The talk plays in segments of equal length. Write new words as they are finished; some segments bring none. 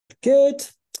Good.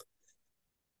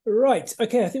 Right.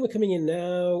 Okay. I think we're coming in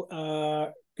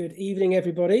now. Good evening,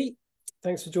 everybody.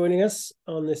 Thanks for joining us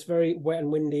on this very wet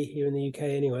and windy here in the UK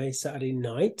anyway, Saturday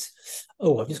night.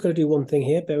 Oh, I've just got to do one thing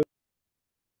here.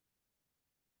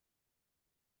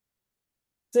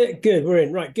 Good, we're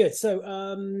in. Right, good. So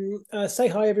say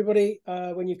hi, everybody,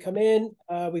 when you come in.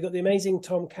 We've got the amazing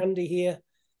Tom Candy here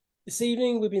this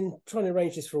evening. We've been trying to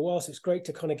arrange this for a while, so it's great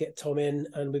to kind of get Tom in,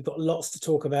 and we've got lots to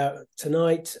talk about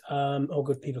tonight. Oh,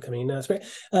 good, people coming in now. It's great.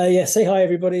 Yeah, say hi,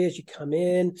 everybody, as you come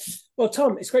in. Well,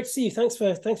 Tom, it's great to see you. Thanks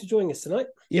for joining us tonight.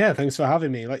 Yeah, thanks for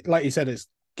having me. Like you said, it's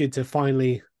good to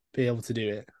finally be able to do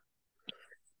it.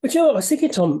 But you know, I was thinking,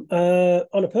 Tom,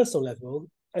 on a personal level,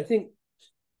 I think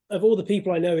of all the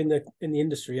people I know in the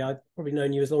industry, I've probably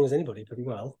known you as long as anybody, pretty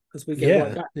well, because we go right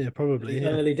Yeah, back yeah, to probably. the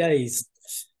Yeah. early days.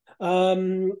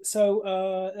 And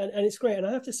it's great. And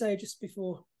I have to say, just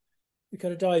before we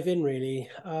kind of dive in, really,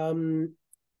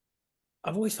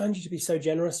 I've always found you to be so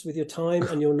generous with your time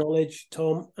and your knowledge,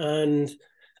 Tom. And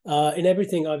in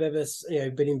everything I've ever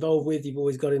been involved with, you've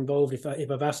always got involved if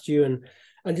I've asked you.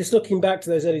 And just looking back to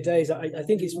those early days, I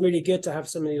think it's really good to have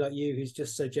somebody like you who's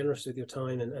just so generous with your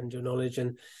time and your knowledge,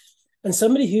 and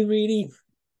somebody who really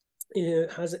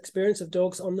has experience of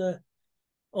dogs on the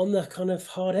kind of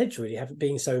hard edge, really, having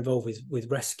being so involved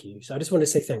with rescue. So I just want to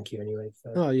say thank you anyway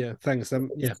for Oh, yeah. Thanks. Yeah,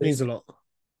 means this. a lot.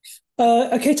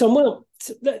 Okay, Tom. Well,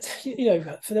 for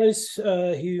those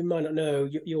who might not know,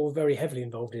 you're very heavily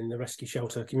involved in the rescue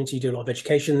shelter community. You do a lot of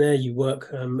education there. You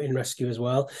work in rescue as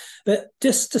well. But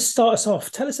just to start us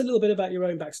off, tell us a little bit about your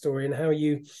own backstory and how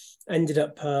you ended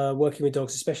up working with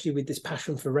dogs, especially with this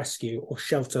passion for rescue or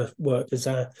shelter work, as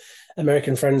our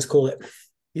American friends call it.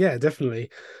 Yeah, definitely.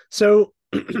 So,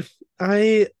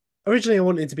 I originally I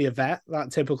wanted to be a vet.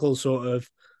 That typical sort of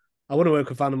I want to work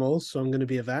with animals, so I'm going to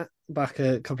be a vet. Back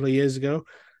a couple of years ago,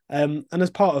 and as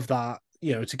part of that,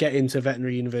 to get into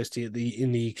veterinary university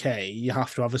in the UK, you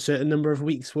have to have a certain number of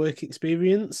weeks work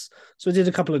experience. So I did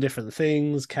a couple of different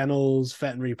things: kennels,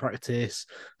 veterinary practice,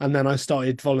 and then I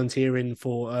started volunteering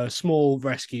for a small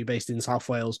rescue based in South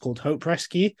Wales called Hope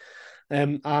Rescue.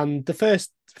 And the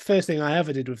first thing I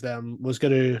ever did with them was go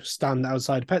to stand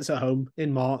outside Pets at Home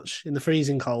in March in the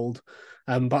freezing cold.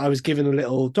 But I was given a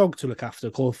little dog to look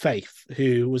after called Faith,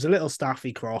 who was a little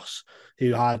staffy cross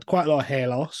who had quite a lot of hair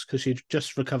loss because she'd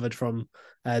just recovered from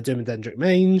dermatodendric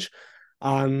mange.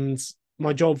 And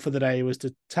my job for the day was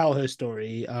to tell her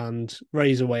story and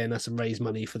raise awareness and raise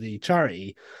money for the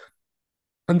charity.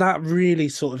 And that really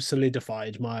sort of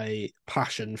solidified my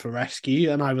passion for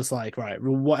rescue. And I was like, right,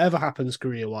 well, whatever happens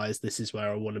career wise, this is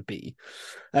where I want to be.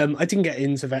 I didn't get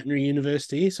into veterinary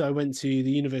university, so I went to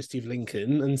the University of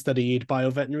Lincoln and studied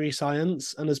bio-veterinary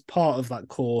science. And as part of that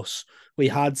course, we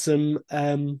had some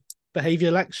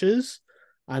behavior lectures,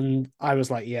 and I was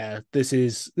like, yeah, this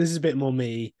is a bit more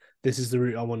me. This is the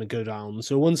route I want to go down.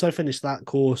 So once I finished that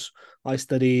course, I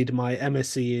studied my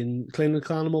MSc in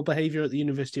Clinical Animal Behaviour at the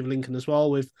University of Lincoln as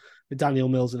well with Daniel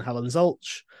Mills and Helen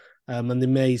Zolch, and the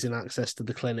amazing access to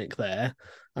the clinic there.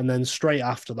 And then straight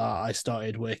after that, I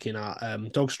started working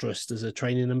at Dogs Trust as a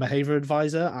training and behaviour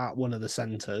advisor at one of the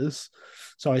centres.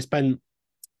 So I spent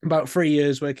about 3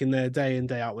 years working there day in,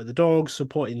 day out with the dogs,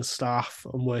 supporting staff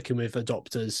and working with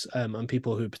adopters and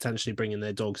people who are potentially bringing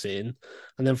their dogs in.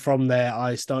 And then from there,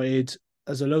 I started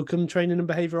as a locum training and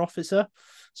behaviour officer.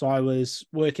 So I was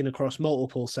working across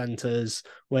multiple centres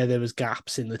where there was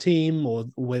gaps in the team or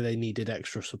where they needed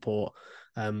extra support,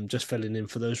 just filling in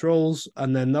for those roles.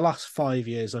 And then the last 5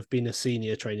 years, I've been a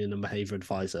senior training and behaviour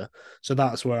advisor. So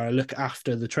that's where I look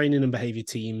after the training and behaviour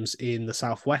teams in the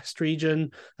Southwest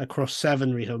region across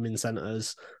 7 rehoming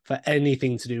centres for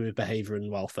anything to do with behaviour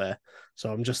and welfare. So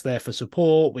I'm just there for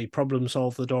support. We problem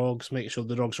solve the dogs, make sure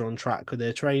the dogs are on track with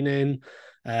their training,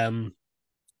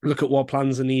 look at what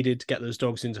plans are needed to get those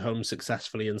dogs into homes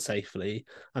successfully and safely.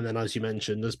 And then, as you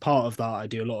mentioned, as part of that, I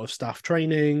do a lot of staff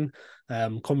training,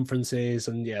 conferences,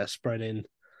 and yeah, spreading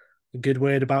a good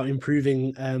word about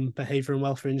improving behaviour and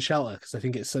welfare in shelter because I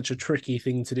think it's such a tricky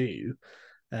thing to do.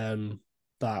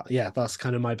 That yeah, that's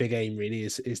kind of my big aim really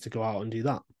is to go out and do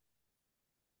that.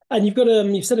 And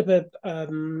you've set up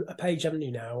a page, haven't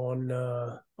you, now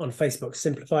on Facebook,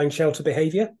 simplifying shelter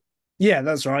behaviour. Yeah,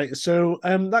 that's right. So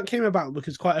that came about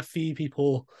because quite a few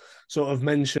people sort of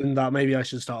mentioned that maybe I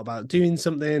should start about doing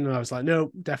something, and I was like, no,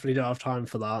 definitely don't have time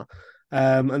for that.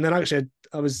 And then actually,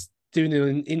 I was doing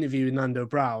an interview with Nando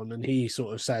Brown, and he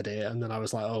sort of said it, and then I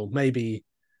was like, oh, maybe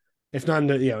if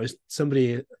Nando, is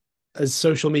somebody as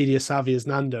social media savvy as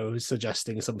Nando is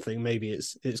suggesting something, maybe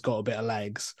it's got a bit of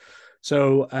legs.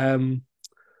 So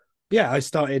yeah, I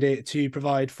started it to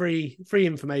provide free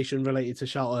information related to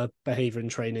shelter behavior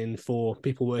and training for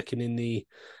people working in the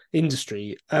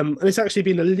industry. And it's actually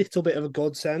been a little bit of a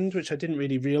godsend, which I didn't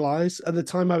really realize at the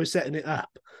time I was setting it up.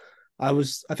 I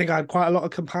think I had quite a lot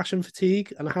of compassion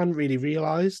fatigue, and I hadn't really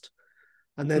realized.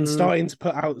 And then Mm. starting to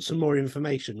put out some more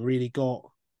information really got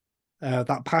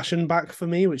that passion back for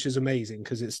me, which is amazing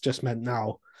because it's just meant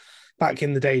now, back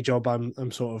in the day job,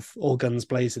 I'm sort of all guns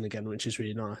blazing again, which is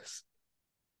really nice.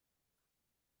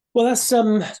 Well, that's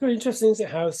very interesting, isn't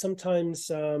it? How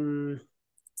sometimes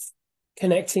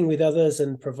connecting with others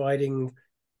and providing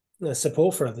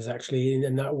support for others actually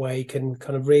in that way can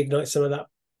kind of reignite some of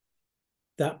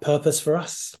that purpose for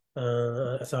us.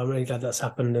 So I'm really glad that's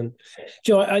happened. And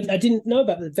Joe, I didn't know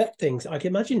about the vet things. I can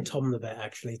imagine Tom the vet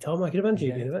actually. Tom, I can imagine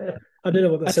you being a vet. I don't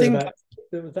know what that I says think about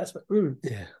the vets, but mm.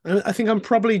 Yeah, I think I'm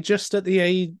probably just at the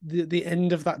age, the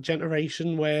end of that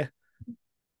generation where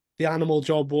the animal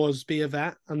job was be a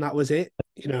vet, and that was it.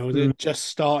 They're Mm. just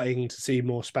starting to see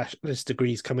more specialist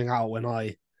degrees coming out when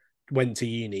I went to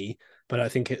uni, but I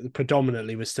think it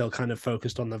predominantly was still kind of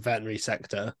focused on the veterinary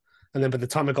sector. And then by the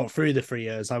time I got through the 3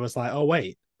 years, I was like, oh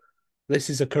wait, this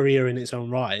is a career in its own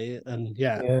right, and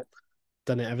yeah, Yeah.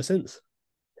 done it ever since.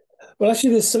 Well, actually,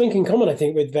 there's something in common, I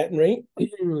think, with veterinary,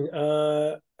 with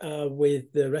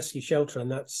the rescue shelter,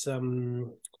 and that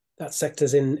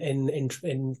sector's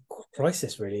in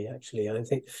crisis, really. Actually, I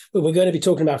think, but we're going to be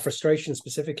talking about frustration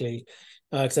specifically,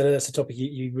 because I know that's a topic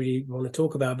you really want to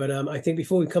talk about. But I think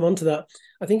before we come on to that,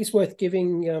 I think it's worth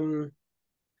giving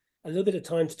a little bit of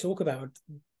time to talk about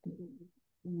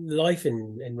life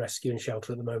in rescue and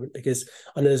shelter at the moment, because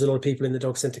I know there's a lot of people in the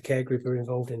dog centre care group who are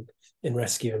involved in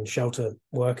rescue and shelter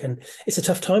work, and it's a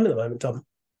tough time at the moment, Tom.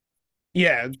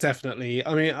 Yeah, definitely.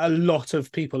 I mean, a lot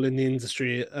of people in the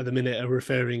industry at the minute are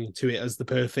referring to it as the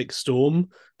perfect storm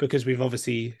because we've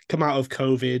obviously come out of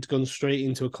COVID, gone straight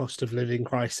into a cost of living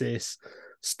crisis,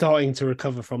 starting to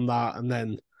recover from that. And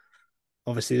then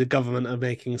obviously the government are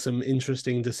making some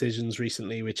interesting decisions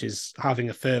recently, which is having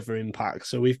a further impact.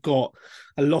 So we've got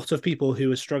a lot of people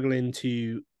who are struggling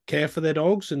to care for their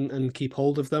dogs and keep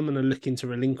hold of them and are looking to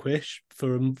relinquish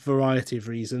for a variety of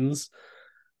reasons,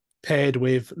 paired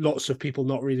with lots of people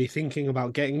not really thinking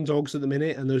about getting dogs at the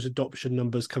minute and those adoption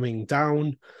numbers coming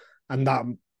down. And that,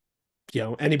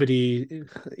 anybody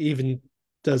even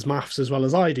does maths as well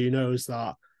as I do knows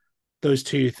that those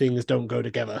two things don't go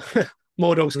together.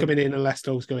 More dogs coming in and less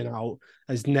dogs going out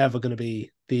is never going to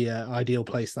be the ideal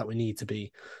place that we need to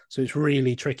be. So it's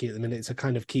really tricky at the minute to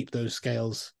kind of keep those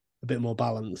scales a bit more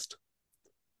balanced.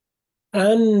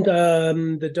 And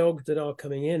the dogs that are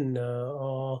coming in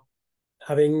are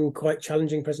having quite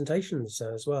challenging presentations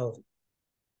as well.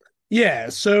 Yeah,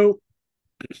 so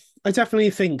I definitely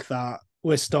think that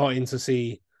we're starting to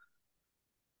see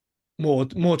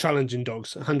more challenging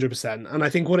dogs, 100%. And I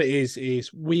think what it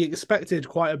is we expected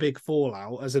quite a big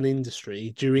fallout as an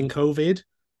industry during COVID,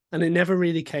 and it never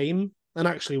really came. And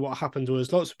actually, what happened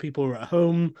was lots of people were at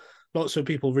home, lots of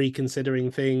people reconsidering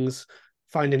things,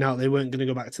 finding out they weren't going to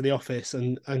go back to the office,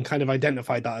 and kind of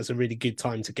identified that as a really good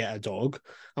time to get a dog.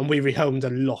 And we rehomed a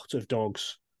lot of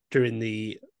dogs during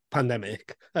the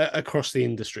pandemic across the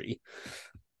industry.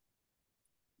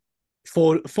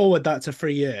 Forward that to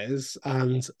 3 years,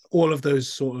 and all of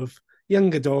those sort of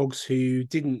younger dogs who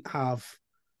didn't have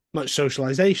much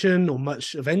socialization or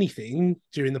much of anything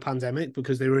during the pandemic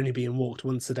because they were only being walked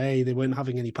once a day, they weren't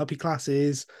having any puppy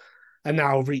classes, and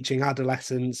now reaching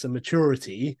adolescence and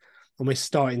maturity. And we're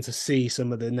starting to see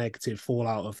some of the negative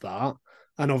fallout of that.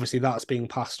 And obviously, that's being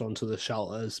passed on to the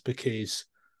shelters because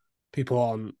people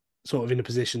aren't sort of in a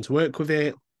position to work with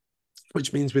it,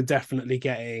 which means we're definitely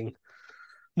getting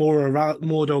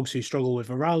more dogs who struggle with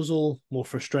arousal, more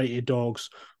frustrated dogs,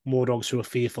 more dogs who are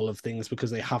fearful of things because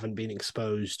they haven't been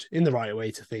exposed in the right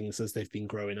way to things as they've been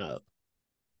growing up.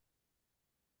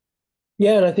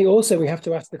 Yeah, and I think also we have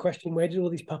to ask the question: where did all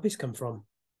these puppies come from?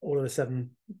 All of a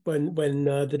sudden, when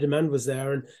the demand was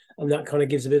there, and that kind of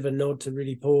gives a bit of a nod to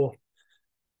really poor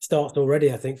starts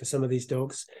already, I think, for some of these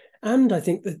dogs. And I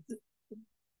think that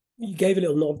you gave a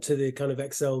little nod to the kind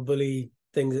of XL bully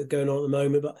things that are going on at the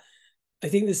moment, but I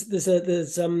think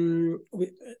there's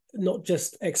not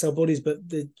just XL bullies, but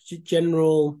the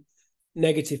general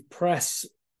negative press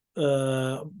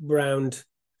around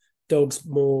dogs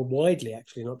more widely,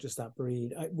 actually, not just that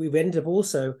breed. We've ended up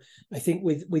also, I think,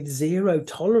 with zero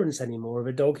tolerance anymore of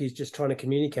a dog who's just trying to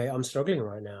communicate, I'm struggling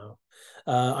right now.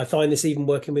 I find this even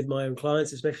working with my own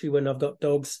clients, especially when I've got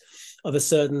dogs of a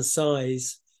certain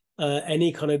size.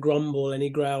 Any kind of grumble, any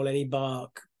growl, any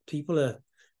bark, people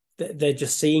they're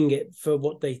just seeing it for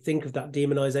what they think of that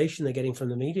demonization they're getting from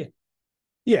the media.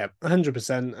 Yeah,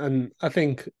 100%. And I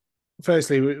think,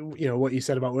 firstly, what you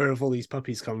said about where have all these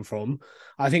puppies come from,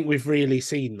 I think we've really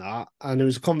seen that. And there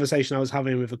was a conversation I was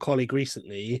having with a colleague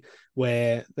recently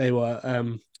where they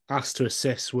were asked to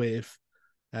assist with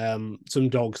some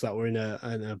dogs that were in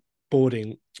a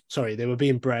boarding. Sorry, they were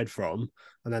being bred from,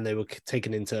 and then they were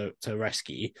taken into to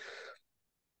rescue.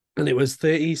 And it was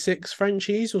 36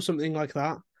 Frenchies or something like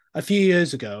that. A few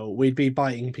years ago, we'd be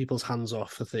biting people's hands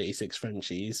off for 36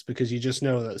 Frenchies because you just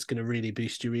know that's going to really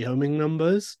boost your rehoming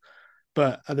numbers.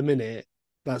 But at the minute,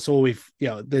 that's all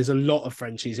there's a lot of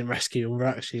Frenchies in rescue, and we're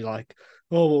actually like,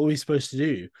 oh, what are we supposed to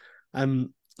do?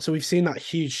 So we've seen that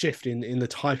huge shift in the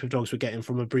type of dogs we're getting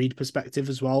from a breed perspective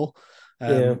as well,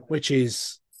 Yeah, which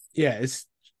is, yeah, it's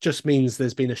just means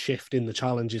there's been a shift in the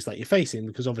challenges that you're facing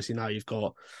because obviously now you've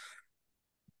got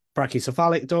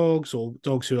brachycephalic dogs or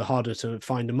dogs who are harder to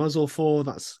find a muzzle for.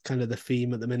 That's kind of the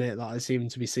theme at the minute that I seem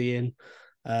to be seeing,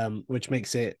 which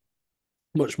makes it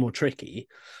much more tricky.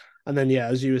 And then, yeah,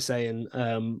 as you were saying,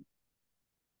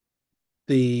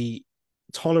 the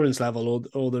tolerance level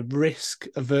or the risk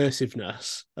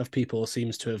aversiveness of people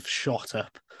seems to have shot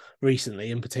up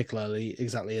recently, and particularly,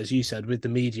 exactly as you said, with the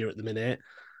media at the minute.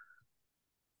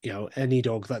 Any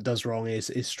dog that does wrong is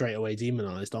straight away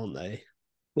demonized, aren't they?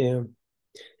 yeah.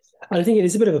 And I think it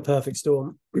is a bit of a perfect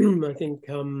storm. I think,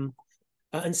 and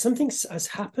something has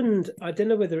happened. I don't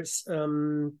know whether it's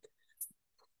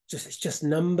just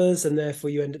numbers, and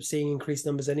therefore you end up seeing increased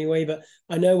numbers anyway. But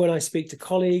I know when I speak to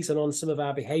colleagues and on some of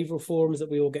our behavioural forums that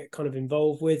we all get kind of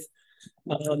involved with,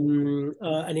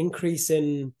 an increase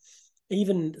in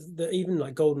even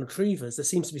like golden retrievers. There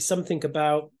seems to be something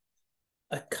about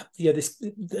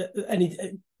any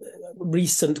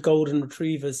recent golden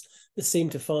retrievers that seem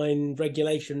to find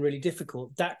regulation really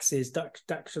difficult.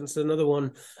 Dachshunds, another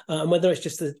one, and whether it's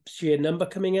just the sheer number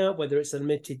coming out, whether it's a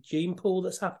limited gene pool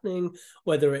that's happening,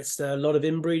 whether it's a lot of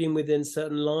inbreeding within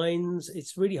certain lines,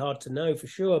 it's really hard to know for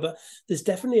sure. But there's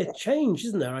definitely a change,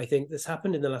 isn't there? I think that's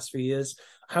happened in the last few years.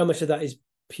 How much of that is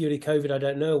purely COVID, I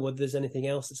don't know. Whether there's anything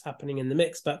else that's happening in the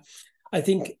mix, but I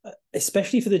think,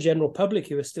 especially for the general public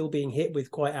who are still being hit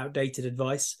with quite outdated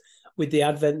advice, with the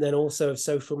advent then also of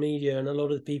social media, and a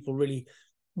lot of the people really,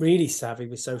 really savvy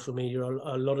with social media,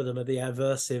 a lot of them are the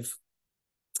aversive,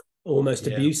 almost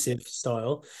Yeah. abusive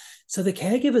style. So the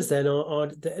caregivers then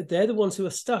they're the ones who are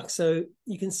stuck. So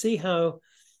you can see how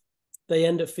they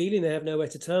end up feeling they have nowhere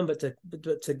to turn but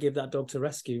to give that dog to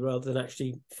rescue rather than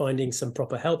actually finding some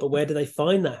proper help. But where do they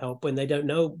find that help when they don't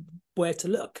know where to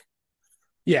look?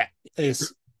 Yeah,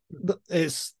 it's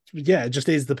yeah, it just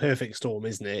is the perfect storm,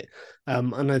 isn't it?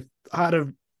 And I had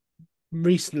a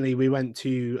recently we went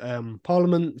to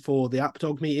Parliament for the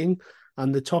AppDog meeting,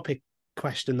 and the topic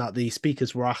question that the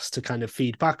speakers were asked to kind of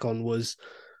feed back on was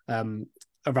um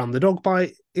around the dog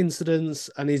bite incidents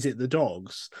and is it the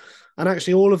dogs? And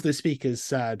actually all of the speakers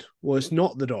said, well, it's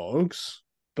not the dogs,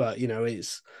 but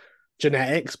it's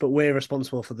genetics, but we're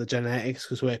responsible for the genetics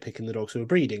because we're picking the dogs who are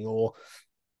breeding, or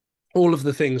all of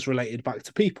the things related back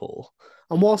to people.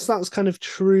 And whilst that's kind of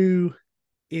true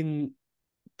in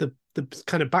the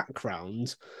kind of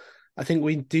background, I think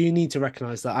we do need to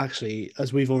recognize that actually,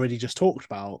 as we've already just talked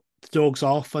about, the dogs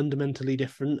are fundamentally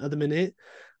different at the minute.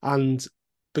 And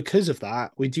because of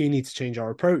that, we do need to change our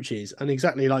approaches. And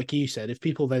exactly like you said, if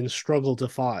people then struggle to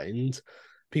find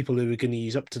people who are going to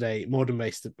use up-to-date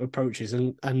modern-based approaches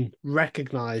and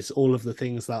recognize all of the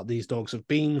things that these dogs have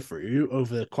been through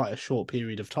over quite a short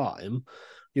period of time,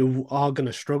 you are going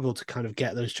to struggle to kind of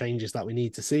get those changes that we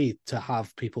need to see to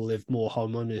have people live more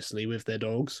harmoniously with their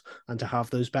dogs and to have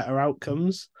those better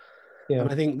outcomes. Yeah. And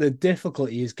I think the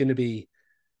difficulty is going to be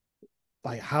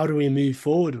like, how do we move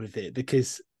forward with it?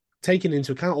 Because taking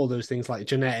into account all those things like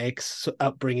genetics,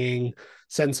 upbringing,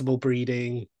 sensible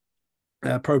breeding,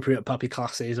 appropriate puppy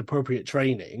classes, appropriate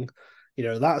training,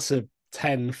 that's a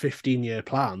 10, 15-year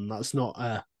plan. That's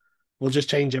not we'll just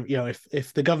change it.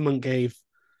 If the government gave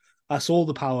us all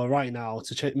the power right now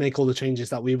to make all the changes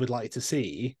that we would like to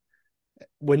see,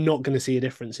 we're not going to see a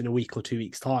difference in a week or 2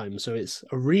 weeks' time. So it's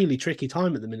a really tricky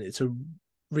time at the minute to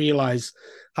realize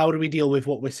how do we deal with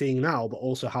what we're seeing now, but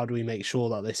also how do we make sure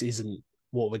that this isn't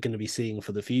what we're going to be seeing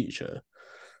for the future.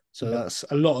 So Yeah. that's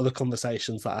a lot of the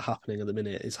conversations that are happening at the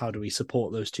minute is how do we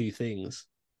support those two things?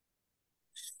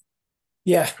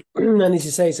 Yeah, and as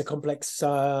you say, it's a complex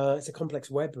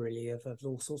web really of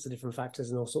all sorts of different factors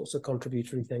and all sorts of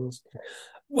contributory things.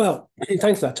 Well,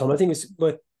 thanks for that, Tom. I think it's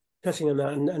worth touching on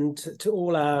that, and to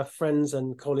all our friends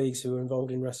and colleagues who are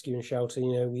involved in rescue and shelter,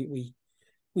 we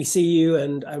see you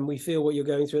and we feel what you're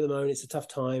going through at the moment. It's a tough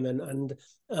time, and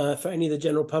for any of the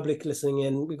general public listening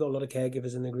in, we've got a lot of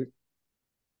caregivers in the group.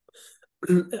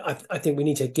 I think we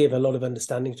need to give a lot of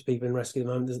understanding to people in rescue at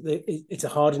the moment. It's a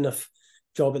hard enough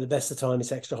job at the best of time.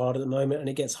 It's extra hard at the moment, and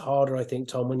it gets harder, I think,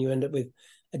 Tom, when you end up with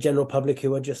a general public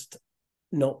who are just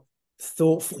not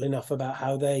thoughtful enough about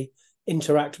how they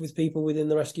interact with people within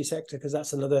the rescue sector, because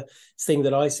that's another thing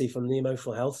that I see from the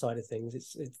emotional health side of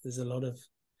things. There's a lot of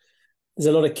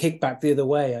kickback the other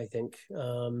way, I think,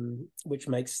 which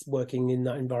makes working in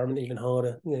that environment even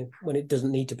harder, when it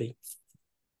doesn't need to be.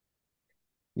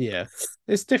 Yeah,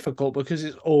 it's difficult because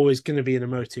it's always going to be an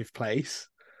emotive place,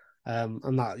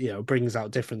 and that brings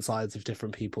out different sides of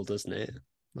different people, doesn't it?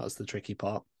 That's the tricky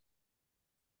part.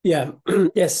 Yeah,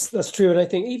 yes, that's true. And I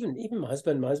think even my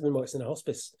husband works in a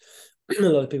hospice. A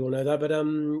lot of people know that, but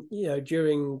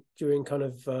during kind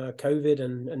of COVID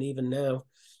and even now,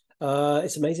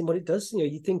 it's amazing what it does.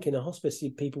 You think in a hospice,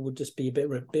 people would just be a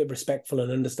bit respectful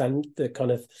and understand the kind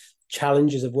of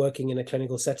challenges of working in a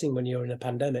clinical setting when you're in a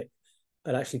pandemic.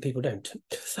 But actually, people don't.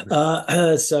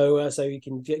 So you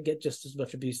can get just as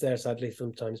much abuse there, sadly,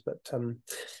 sometimes. But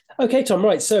okay, Tom.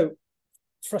 Right. So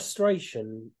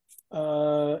frustration.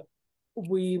 When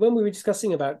we were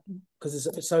discussing about, because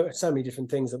there's so many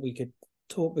different things that we could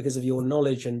talk because of your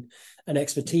knowledge and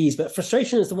expertise, but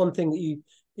frustration is the one thing that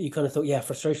you kind of thought, yeah,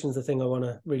 frustration is the thing I want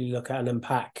to really look at and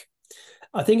unpack.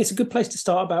 I think it's a good place to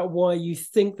start about why you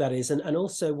think that is, and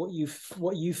also what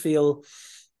you feel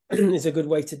is a good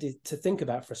way to think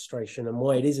about frustration and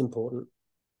why it is important.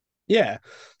 Yeah.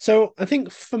 So I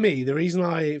think for me, the reason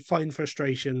I find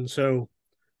frustration so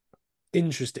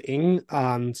interesting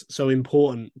and so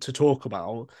important to talk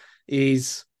about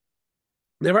is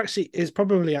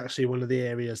probably actually one of the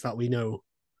areas that we know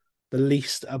the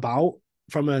least about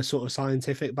from a sort of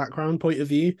scientific background point of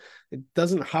view. It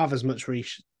doesn't have as much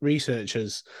research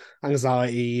as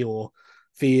anxiety or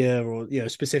fear, or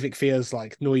specific fears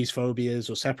like noise phobias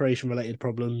or separation related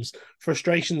problems.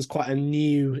 Frustration is quite a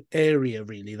new area,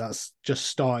 really, that's just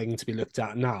starting to be looked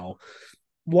at now.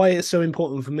 Why it's so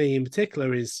important for me in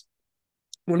particular is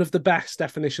one of the best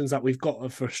definitions that we've got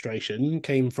of frustration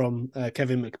came from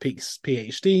Kevin McPeak's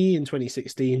PhD in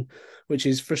 2016, which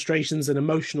is frustration's an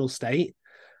emotional state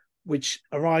which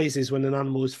arises when an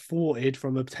animal is thwarted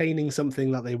from obtaining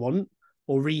something that they want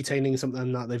or retaining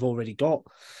something that they've already got,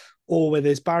 or where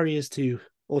there's barriers to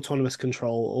autonomous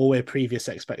control, or where previous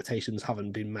expectations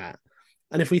haven't been met.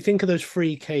 And if we think of those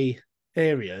 3K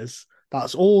areas,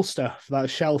 that's all stuff that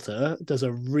shelter does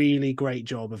a really great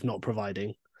job of not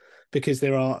providing, because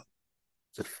there are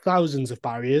thousands of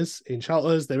barriers in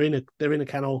shelters. They're in a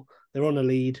kennel, they're on a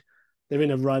lead, they're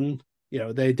in a run.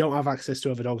 They don't have access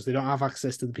to other dogs. They don't have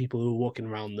access to the people who are walking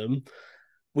around them.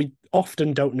 We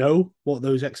often don't know what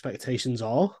those expectations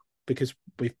are because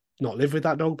we've not lived with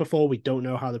that dog before. We don't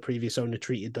know how the previous owner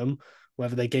treated them,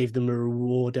 whether they gave them a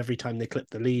reward every time they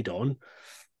clipped the lead on.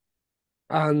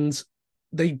 And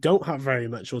they don't have very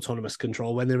much autonomous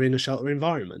control when they're in a shelter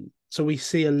environment. So we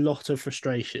see a lot of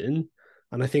frustration.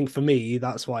 And I think for me,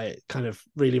 that's why it kind of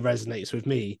really resonates with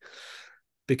me,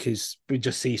 because we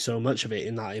just see so much of it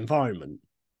in that environment.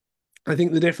 I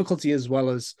think the difficulty as well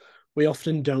is we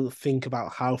often don't think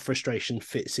about how frustration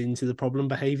fits into the problem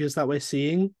behaviors that we're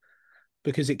seeing,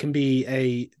 because it can be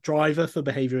a driver for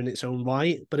behavior in its own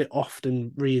right, but it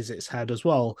often rears its head as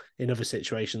well in other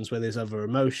situations where there's other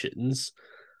emotions.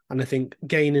 And I think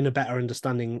gaining a better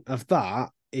understanding of that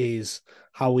is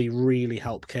how we really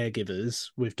help caregivers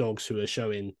with dogs who are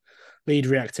showing lead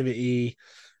reactivity,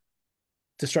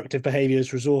 destructive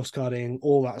behaviors, resource guarding,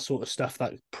 all that sort of stuff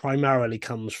that primarily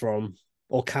comes from,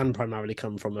 or can primarily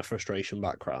come from, a frustration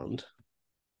background.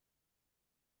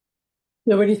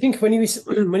 Now, when you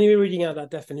were reading out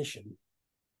that definition,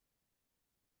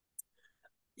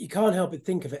 you can't help but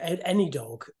think of it, any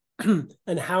dog,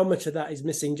 and how much of that is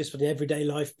missing just for the everyday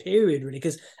life period, really.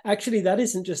 Because actually, that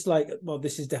isn't just like, well,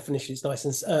 this is definition. It's nice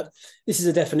and this is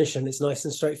a definition. It's nice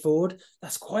and straightforward.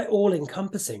 That's quite all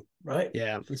encompassing, right?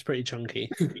 Yeah, it's pretty chunky.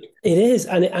 It is,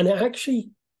 and it actually,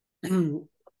 a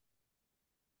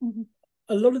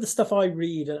lot of the stuff I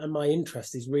read and my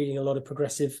interest is reading a lot of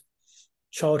progressive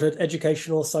childhood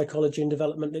educational psychology and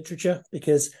development literature,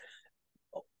 because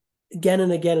again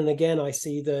and again and again, I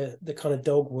see the kind of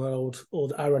dog world, or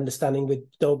our understanding with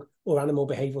dog or animal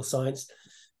behavioral science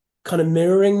kind of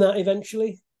mirroring that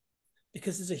eventually,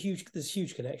 because there's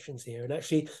huge connections here. And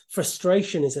actually,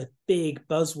 frustration is a big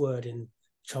buzzword in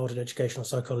childhood educational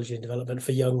psychology and development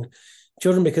for young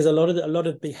children, because a lot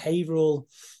of behavioral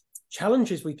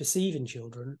challenges we perceive in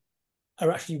children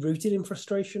are actually rooted in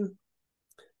frustration.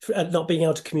 Not being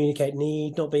able to communicate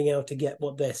need, not being able to get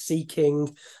what they're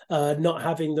seeking, not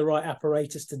having the right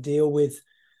apparatus to deal with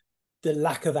the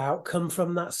lack of outcome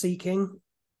from that seeking.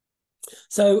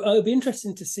 So it'll be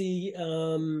interesting to see how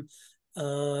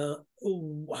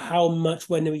much,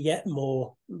 when we get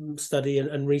more study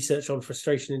and research on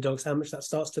frustration in dogs, how much that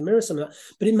starts to mirror some of that.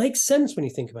 But it makes sense when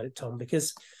you think about it, Tom,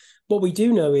 because what we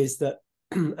do know is that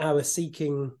our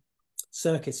seeking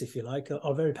circuits, if you like,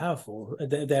 are very powerful.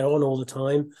 They're on all the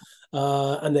time,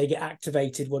 and they get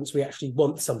activated once we actually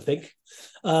want something,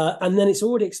 and then it's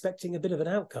already expecting a bit of an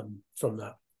outcome from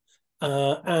that.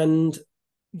 And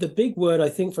the big word, I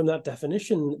think, from that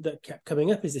definition that kept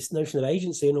coming up is this notion of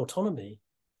agency and autonomy.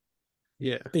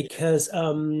 Yeah. Because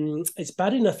it's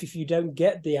bad enough if you don't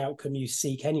get the outcome you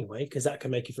seek anyway, because that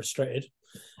can make you frustrated.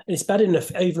 And it's bad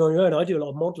enough even on your own. I do a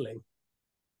lot of modeling,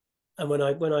 and when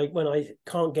I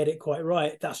can't get it quite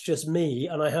right, that's just me,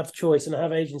 and I have choice and I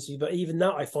have agency. But even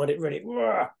that, I find it really,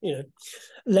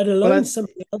 let alone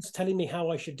somebody else telling me how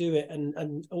I should do it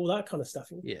and all that kind of stuff.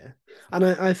 Yeah, and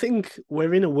I think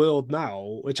we're in a world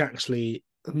now which actually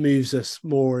moves us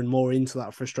more and more into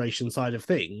that frustration side of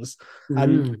things.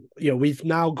 And we've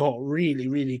now got really,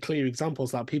 really clear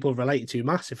examples that people relate to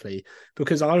massively.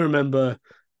 Because I remember,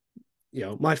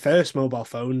 my first mobile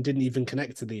phone didn't even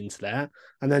connect to the internet.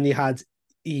 And then you had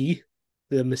E,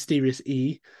 the mysterious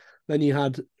E. Then you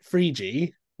had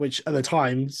 3G, which at the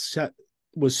time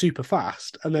was super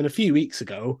fast. And then a few weeks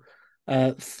ago,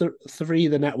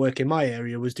 the network in my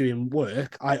area was doing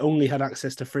work. I only had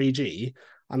access to 3G.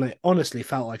 And I honestly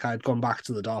felt like I had gone back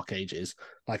to the dark ages.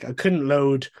 Like I couldn't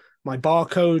load my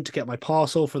barcode to get my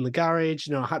parcel from the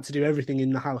garage. I had to do everything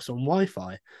in the house on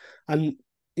Wi-Fi. And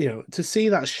to see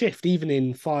that shift even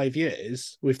in 5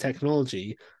 years with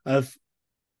technology of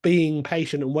being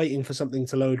patient and waiting for something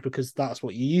to load because that's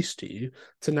what you're used to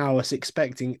now us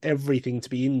expecting everything to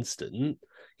be instant.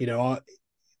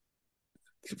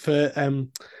 For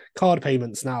card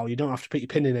payments now, you don't have to put your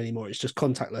PIN in anymore. It's just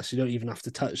contactless. You don't even have to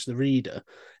touch the reader.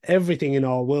 Everything in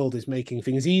our world is making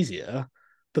things easier.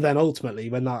 But then ultimately,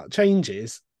 when that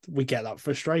changes, we get that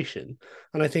frustration.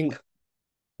 And I think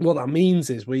what that means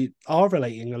is we are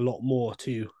relating a lot more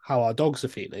to how our dogs are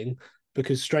feeling,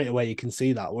 because straight away you can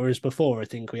see that. Whereas before, I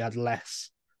think we had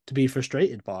less to be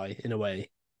frustrated by in a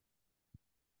way.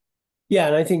 Yeah,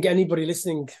 and I think anybody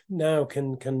listening now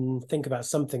can think about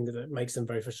something that makes them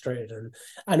very frustrated,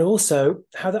 and also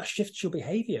how that shifts your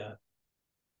behavior,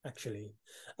 actually,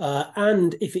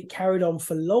 and if it carried on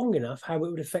for long enough, how it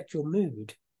would affect your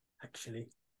mood, actually.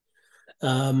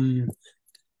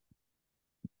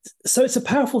 So it's a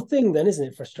powerful thing, then, isn't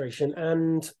it? Frustration,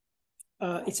 and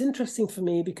it's interesting for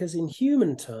me because in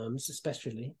human terms,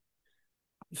 especially,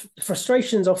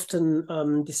 frustration's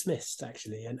often dismissed,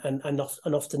 actually, and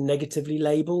often negatively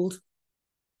labelled,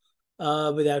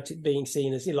 without it being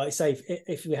seen as, like, say,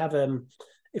 if we have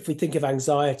if we think of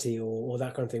anxiety or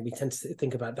that kind of thing, we tend to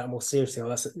think about that more seriously,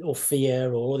 or fear,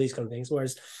 or all these kind of things.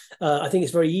 Whereas I think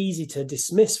it's very easy to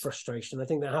dismiss frustration. I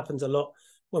think that happens a lot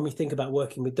when we think about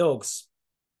working with dogs,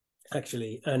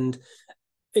 actually, and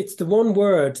it's the one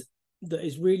word that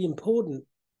is really important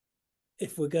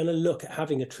if we're going to look at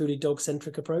having a truly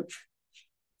dog-centric approach,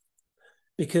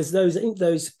 because those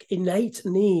innate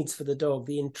needs for the dog,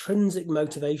 the intrinsic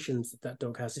motivations that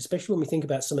dog has, especially when we think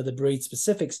about some of the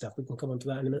breed-specific stuff, we can come on to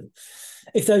that in a minute,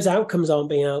 if those outcomes aren't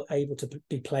being able to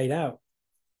be played out,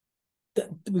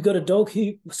 we've got a dog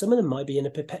who, some of them might be in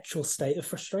a perpetual state of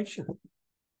frustration.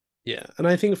 Yeah, and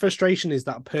I think frustration is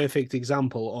that perfect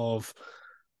example of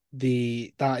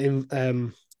that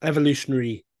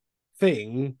evolutionary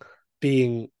thing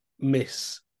being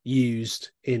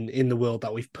misused in the world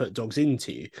that we've put dogs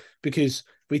into. Because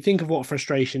we think of what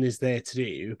frustration is there to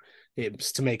do.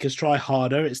 It's to make us try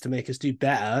harder. It's to make us do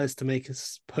better. It's to make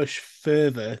us push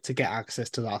further to get access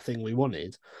to that thing we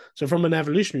wanted. So from an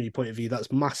evolutionary point of view,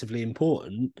 that's massively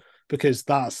important, because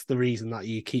that's the reason that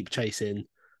you keep chasing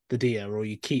the deer, or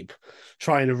you keep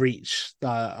trying to reach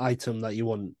the item that you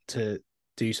want to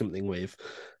do something with.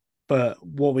 But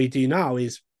what we do now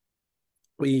is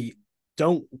we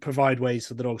don't provide ways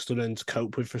for the dogs to learn to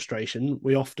cope with frustration.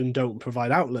 We often don't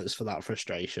provide outlets for that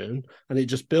frustration, and it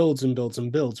just builds and builds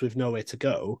and builds with nowhere to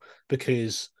go,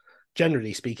 because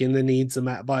generally speaking, the needs are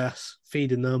met by us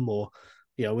feeding them, or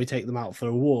we take them out for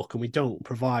a walk, and we don't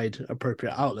provide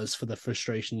appropriate outlets for the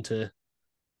frustration to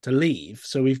leave.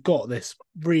 So we've got this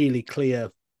really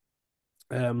clear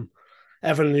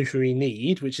evolutionary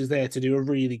need, which is there to do a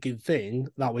really good thing,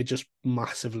 that we're just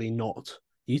massively not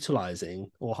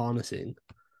utilizing or harnessing.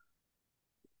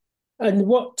 And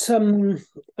what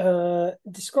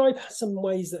describe some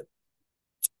ways that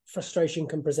frustration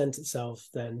can present itself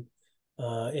then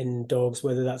in dogs,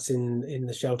 whether that's in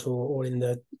the shelter or in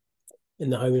the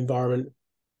home environment?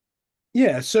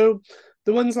 Yeah, so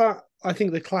the ones that I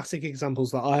think the classic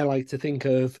examples that I like to think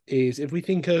of is if we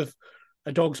think of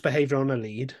a dog's behavior on a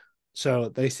lead. So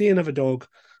they see another dog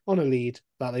on a lead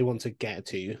that they want to get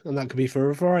to, and that could be for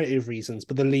a variety of reasons,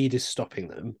 but the lead is stopping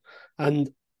them. And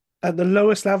at the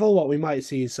lowest level, what we might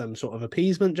see is some sort of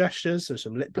appeasement gestures, so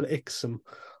some lip licks, some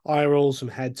eye rolls, some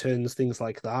head turns, things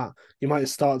like that. You might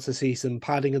start to see some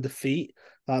padding of the feet,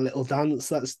 that little dance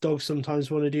that dogs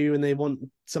sometimes want to do when they want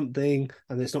something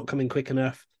and it's not coming quick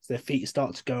enough. So their feet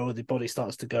start to go, their body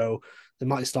starts to go. They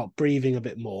might start breathing a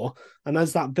bit more. And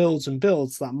as that builds and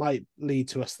builds, that might lead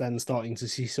to us then starting to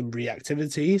see some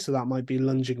reactivity. So that might be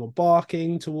lunging or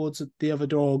barking towards the other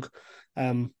dog.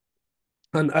 And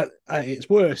at its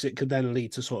worst, it could then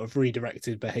lead to sort of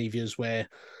redirected behaviors where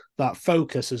that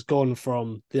focus has gone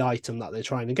from the item that they're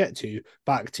trying to get to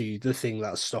back to the thing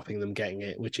that's stopping them getting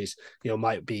it, which is,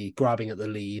 might be grabbing at the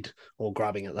lead or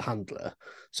grabbing at the handler.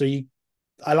 So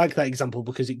I like that example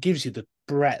because it gives you the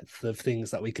breadth of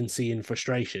things that we can see in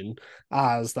frustration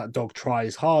as that dog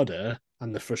tries harder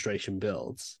and the frustration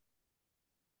builds.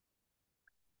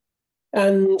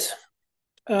 And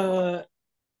that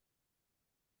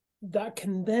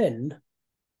can then,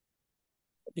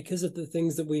 because of the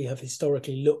things that we have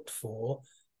historically looked for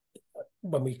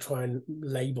when we try and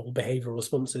label behavioral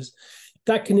responses,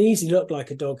 that can easily look like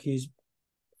a dog who's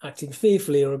acting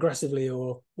fearfully or aggressively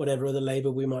or whatever other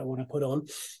label we might want to put on.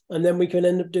 And then we can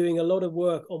end up doing a lot of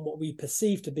work on what we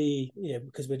perceive to be,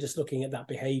 because we're just looking at that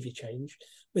behavior change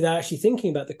without actually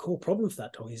thinking about the core problem for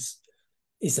that dog is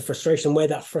the frustration, where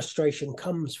that frustration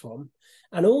comes from,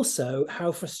 and also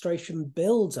how frustration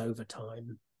builds over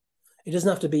time. It doesn't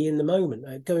have to be in the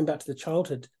moment. Going back to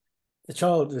the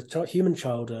human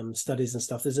child studies and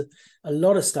stuff, there's a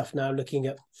lot of stuff now looking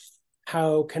at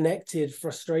how connected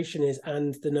frustration is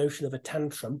and the notion of a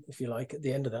tantrum, if you like, at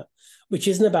the end of that, which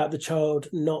isn't about the child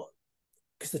not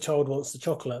because the child wants the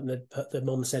chocolate and the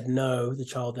mom said no, the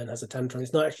child then has a tantrum.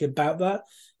 It's not actually about that.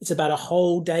 It's about a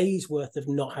whole day's worth of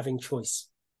not having choice,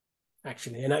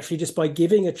 actually. And actually just by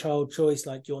giving a child choice,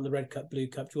 like, do you want the red cup, blue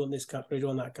cup, do you want this cup, do you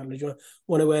want that cup, do you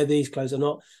want to wear these clothes or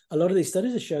not? A lot of these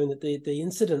studies have shown that the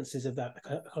incidences of that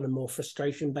kind of more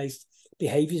frustration-based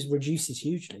behaviors reduces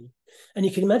hugely. And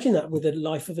you can imagine that with the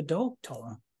life of a dog,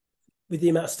 Tom, with the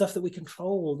amount of stuff that we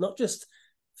control, not just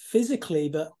physically,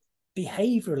 but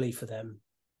behaviorally for them.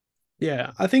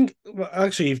 Yeah, I think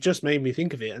actually you've just made me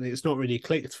think of it, and it's not really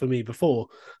clicked for me before.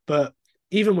 But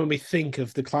even when we think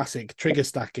of the classic trigger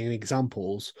stacking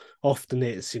examples, often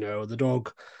it's, the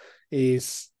dog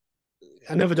is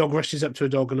another dog rushes up to a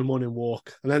dog on a morning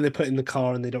walk, and then they put in the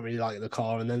car and they don't really like the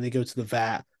car, and then they go to the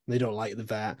vet and they don't like the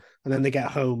vet, and then they get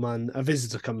home and a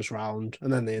visitor comes round,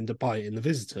 and then they end up biting the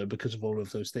visitor because of all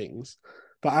of those things.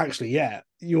 But actually, yeah,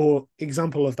 your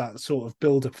example of that sort of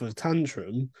build up of a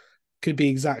tantrum could be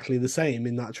exactly the same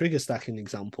in that trigger stacking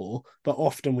example, but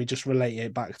often we just relate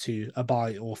it back to a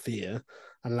bite or fear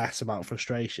and less about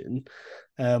frustration.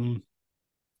 And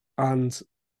I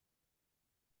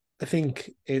think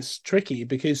it's tricky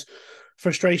because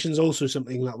frustration is also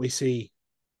something that we see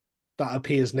that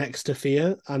appears next to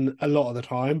fear, and a lot of the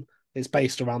time it's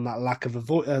based around that lack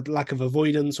of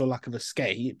avoidance or lack of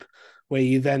escape, where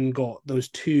you then got those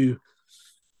two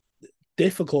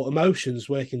difficult emotions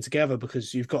working together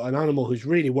because you've got an animal who's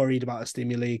really worried about a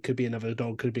stimuli, could be another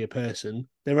dog, could be a person.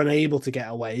 They're unable to get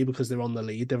away because they're on the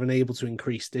lead. They're unable to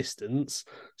increase distance.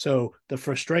 So the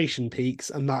frustration peaks,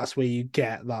 and that's where you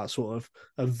get that sort of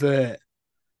avert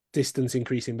distance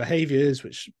increasing behaviors,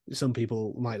 which some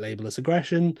people might label as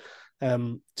aggression,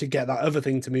 to get that other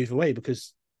thing to move away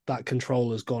because that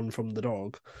control has gone from the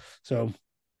dog. So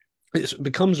it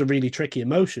becomes a really tricky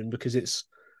emotion because it's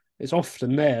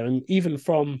often there. And even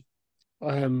from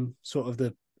sort of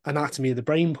the anatomy of the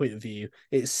brain point of view,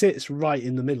 it sits right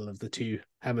in the middle of the two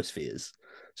hemispheres.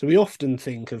 So we often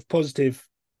think of positive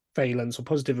valence or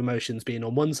positive emotions being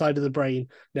on one side of the brain,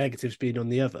 negatives being on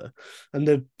the other. And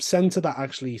the center that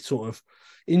actually sort of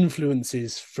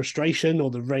influences frustration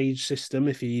or the rage system,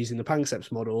 if you're using the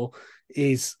Pankseps model,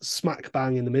 is smack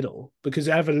bang in the middle. Because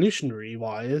evolutionary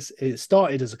wise, it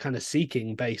started as a kind of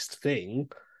seeking based thing,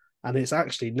 and it's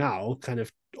actually now kind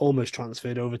of almost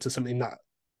transferred over to something that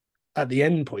at the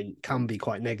end point can be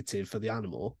quite negative for the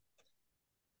animal.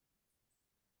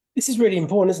 This is really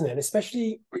important, isn't it?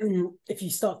 Especially if you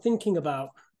start thinking about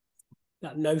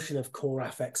that notion of core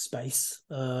affect space.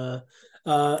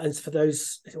 And for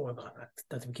those, I don't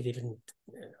think we could even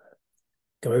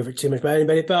go over it too much about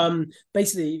anybody, but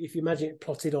basically, if you imagine it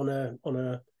plotted on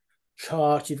a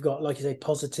chart, you've got, like you say,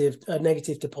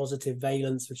 negative to positive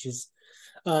valence, which is,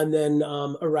 and then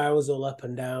arousal up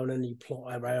and down, and you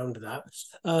plot around that.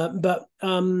 But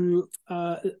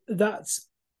that's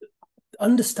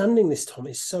understanding this, Tom,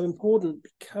 is so important,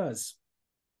 because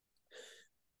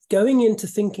going into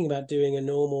thinking about doing a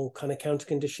normal kind of counter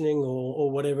conditioning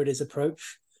or whatever it is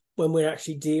approach, when we're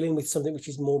actually dealing with something which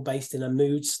is more based in a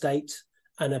mood state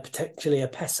and a potentially a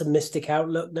pessimistic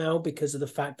outlook now because of the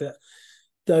fact that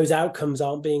those outcomes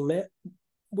aren't being met,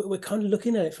 we're kind of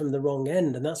looking at it from the wrong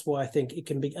end. And that's why I think it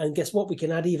can be, and guess what, we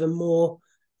can add even more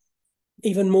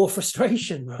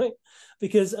frustration, right?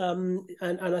 Because and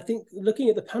I think looking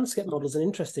at the Pansket model is an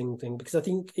interesting thing, because I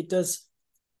think it does,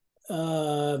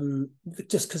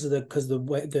 just because of the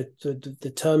way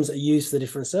the terms that are used for the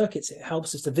different circuits, it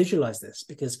helps us to visualize this,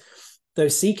 because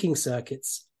those seeking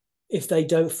circuits, if they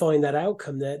don't find that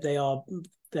outcome, they are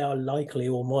likely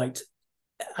or might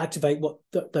activate what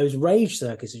those rage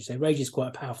circuits, as you say. Rage is quite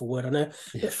a powerful word, I know,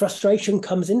 Yeah. but frustration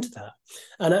comes into that.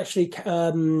 And actually,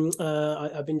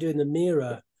 I've been doing the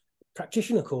Mira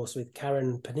practitioner course with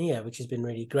Karen Pania, which has been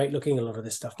really great, looking at a lot of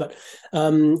this stuff. But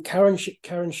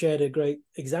Karen shared a great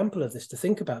example of this, to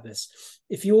think about this.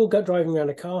 If you're driving around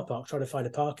a car park trying to find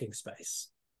a parking space,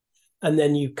 and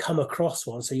then you come across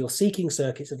one, so your seeking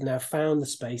circuits have now found the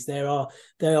space, they are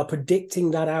predicting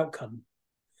that outcome,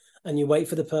 and you wait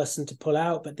for the person to pull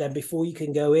out, but then before you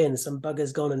can go in, some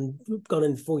bugger's gone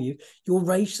in for you, your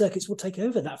rage circuits will take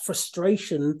over. That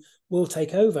frustration will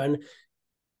take over. And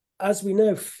as we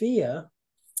know, fear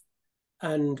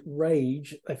and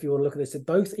rage, if you want to look at this, they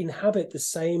both inhabit the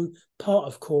same part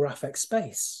of core affect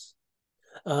space.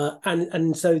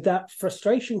 And so that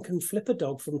frustration can flip a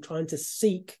dog from trying to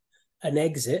seek an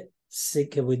exit,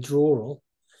 seek a withdrawal,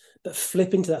 but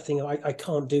flip into that thing of, I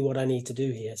can't do what I need to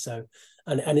do here. So,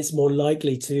 and it's more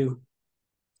likely to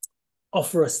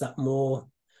offer us that more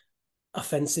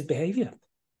offensive behavior.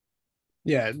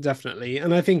 Yeah, definitely.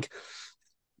 And I think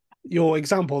your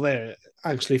example there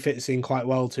actually fits in quite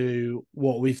well to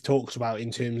what we've talked about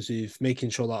in terms of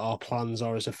making sure that our plans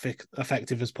are as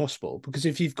effective as possible. Because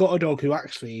if you've got a dog who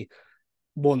actually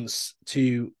wants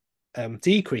to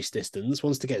decrease distance,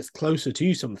 wants to get closer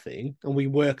to something, and we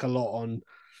work a lot on,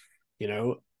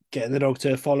 getting the dog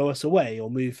to follow us away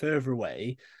or move further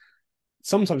away,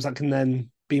 sometimes that can then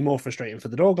be more frustrating for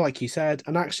the dog, like you said,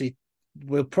 and actually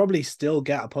we'll probably still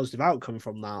get a positive outcome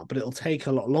from that, but it'll take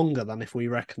a lot longer than if we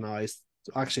recognize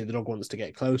actually the dog wants to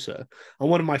get closer. And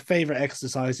one of my favorite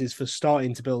exercises for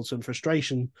starting to build some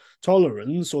frustration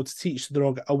tolerance, or to teach the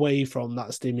dog away from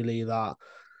that stimuli that,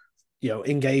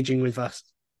 engaging with us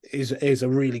is a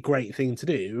really great thing to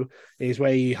do, is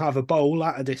where you have a bowl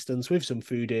at a distance with some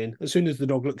food in. As soon as the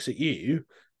dog looks at you,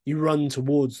 you run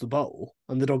towards the bowl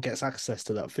and the dog gets access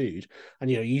to that food.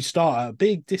 And, you start at a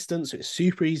big distance, so it's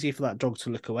super easy for that dog to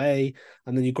look away.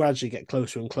 And then you gradually get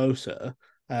closer and closer.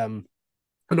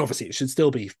 And obviously it should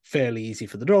still be fairly easy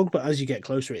for the dog, but as you get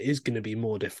closer, it is going to be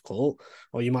more difficult,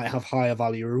 or you might have higher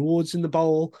value rewards in the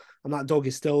bowl. And that dog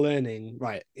is still learning,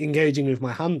 right, engaging with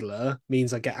my handler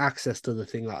means I get access to the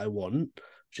thing that I want,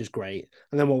 which is great.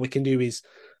 And then what we can do is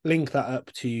link that up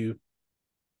to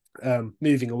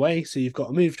moving away. So you've got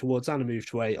a move towards and a move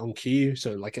away on cue.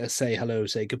 So like a say hello,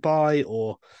 say goodbye,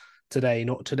 or today,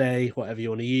 not today, whatever you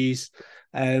want to use.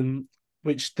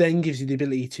 Which then gives you the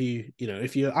ability to,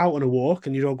 if you're out on a walk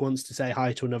and your dog wants to say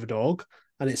hi to another dog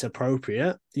and it's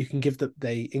appropriate, you can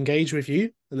they engage with you,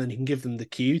 and then you can give them the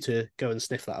cue to go and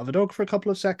sniff that other dog for a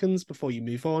couple of seconds before you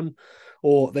move on.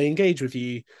 Or they engage with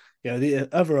you, the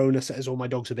other owner says, oh, my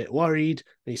dog's a bit worried.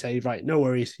 And you say, right, no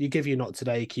worries. You give your not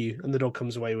today cue and the dog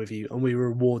comes away with you, and we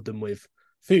reward them with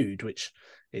food, which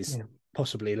is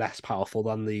possibly less powerful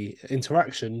than the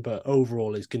interaction, but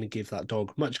overall is going to give that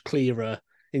dog much clearer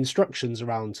instructions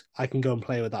around, I can go and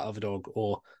play with that other dog,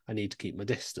 or I need to keep my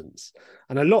distance.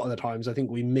 And a lot of the times I think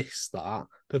we miss that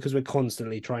because we're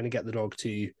constantly trying to get the dog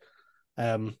to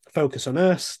focus on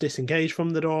us, disengage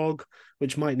from the dog,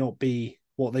 which might not be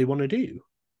what they want to do.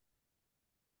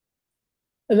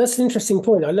 And that's an interesting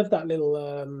point. I love that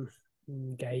little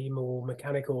game or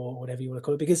mechanic or whatever you want to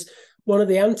call it, because one of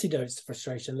the antidotes to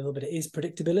frustration a little bit is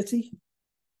predictability.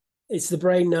 It's the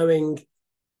brain knowing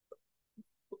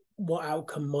what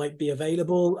outcome might be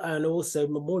available, and also,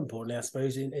 more importantly, I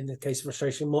suppose, in the case of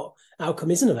frustration, what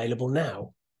outcome isn't available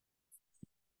now.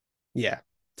 Yeah,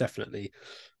 definitely.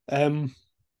 Yeah,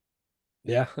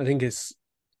 I think it's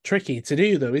tricky to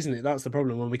do though, isn't it? That's the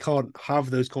problem, when we can't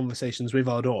have those conversations with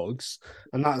our dogs.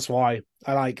 And that's why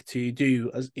I like to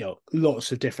do,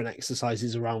 lots of different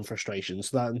exercises around frustration,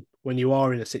 so that when you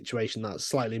are in a situation that's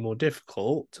slightly more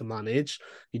difficult to manage,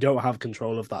 you don't have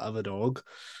control of that other dog,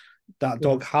 that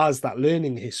dog has that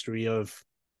learning history of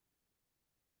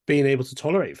being able to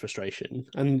tolerate frustration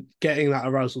and getting that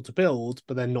arousal to build,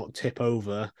 but then not tip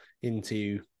over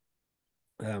into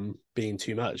being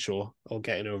too much or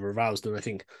getting over aroused. And I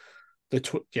think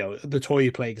the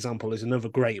toy play example is another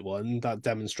great one that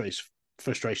demonstrates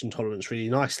frustration tolerance really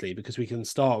nicely, because we can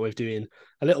start with doing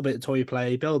a little bit of toy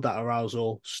play, build that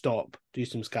arousal, stop, do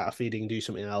some scatter feeding, do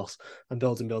something else, and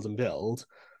build and build and build.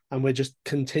 And we're just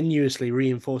continuously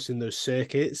reinforcing those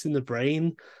circuits in the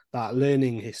brain, that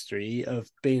learning history of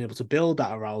being able to build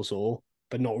that arousal,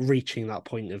 but not reaching that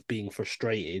point of being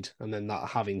frustrated and then that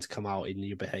having to come out in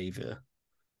your behavior.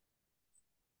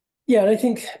 Yeah, and I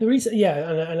think the reason,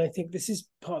 yeah, and I think this is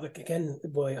part of the, again,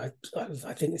 why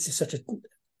I think this is such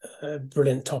a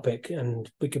brilliant topic,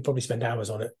 and we could probably spend hours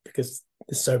on it because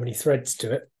there's so many threads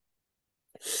to it.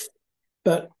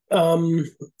 But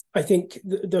I think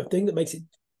the thing that makes it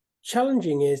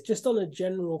challenging is just on a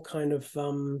general kind of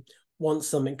want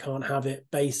something, can't have it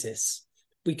basis.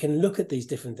 We can look at these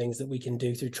different things that we can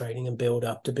do through training and build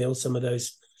up to build some of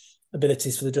those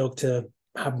abilities for the dog to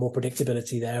have more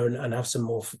predictability there and have some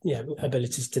more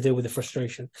abilities to deal with the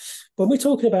frustration. When we're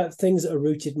talking about things that are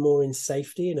rooted more in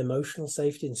safety and emotional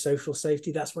safety and social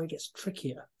safety, that's where it gets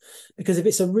trickier. Because if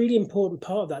it's a really important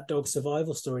part of that dog's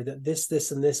survival story that this,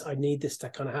 and this, I need this to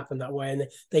kind of happen that way, and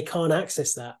they can't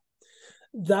access that,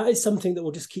 that is something that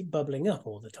will just keep bubbling up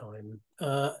all the time.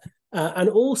 And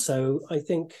also, I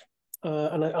think,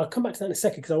 and I'll come back to that in a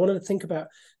second, because I wanted to think about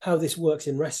how this works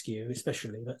in rescue,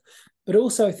 especially. But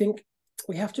also, I think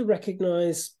we have to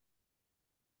recognize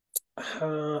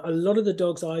a lot of the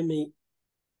dogs I meet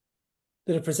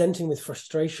that are presenting with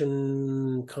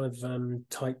frustration kind of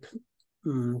type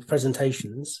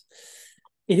presentations,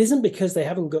 it isn't because they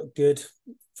haven't got good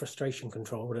frustration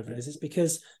control, whatever it is. It's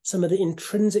because some of the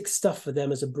intrinsic stuff for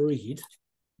them as a breed,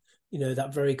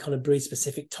 that very kind of breed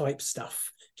specific type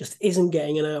stuff, just isn't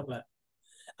getting an outlet.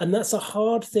 And that's a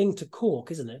hard thing to cork,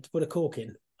 isn't it? To put a cork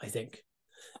in, I think.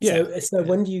 Yeah. So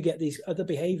when do you get these other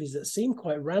behaviors that seem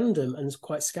quite random and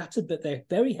quite scattered, but they're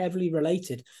very heavily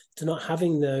related to not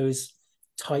having those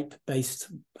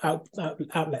type-based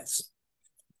outlets?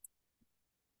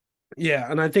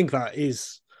 Yeah, and I think that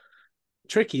is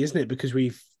tricky, isn't it? Because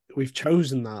we've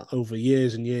chosen that over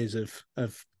years and years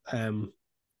of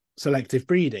selective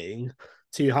breeding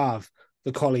to have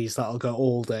the collies that'll go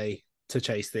all day to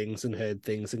chase things and herd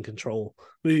things and control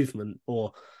movement,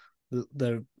 or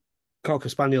the Cocker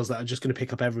Spaniels that are just going to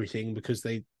pick up everything because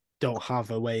they don't have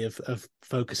a way of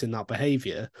focusing that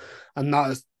behavior. And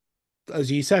that,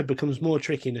 as you said, becomes more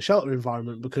tricky in a shelter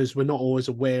environment because we're not always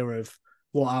aware of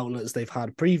what outlets they've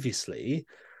had previously.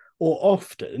 Or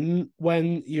often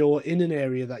when you're in an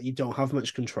area that you don't have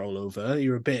much control over,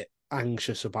 you're a bit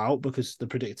anxious about because the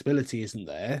predictability isn't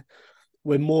there,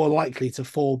 we're more likely to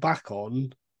fall back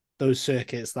on those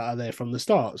circuits that are there from the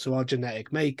start. So our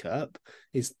genetic makeup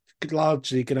is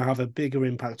largely going to have a bigger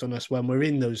impact on us when we're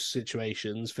in those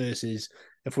situations versus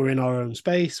if we're in our own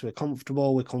space, we're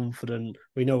comfortable, we're confident,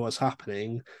 we know what's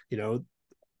happening,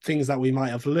 things that we might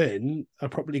have learned are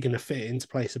probably going to fit into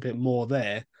place a bit more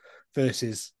there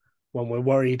versus when we're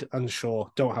worried, unsure,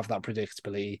 don't have that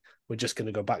predictability, we're just going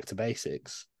to go back to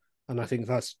basics. And I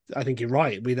think you're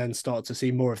right. We then start to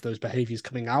see more of those behaviors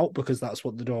coming out because that's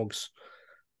what the dogs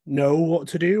know what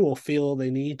to do or feel they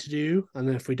need to do. And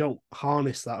then if we don't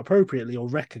harness that appropriately or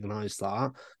recognize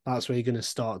that, that's where you're going to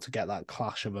start to get that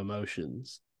clash of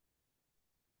emotions.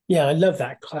 Yeah, I love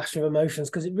that clash of emotions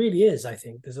because it really is. I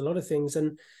think there's a lot of things,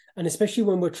 and especially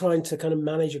when we're trying to kind of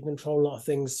manage and control a lot of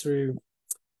things through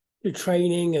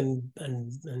training and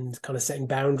kind of setting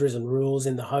boundaries and rules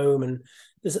in the home. And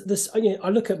there's I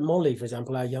look at Molly, for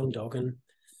example, our young dog, and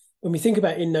when we think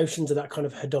about in notions of that kind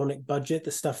of hedonic budget,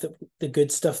 the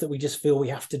good stuff that we just feel we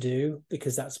have to do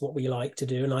because that's what we like to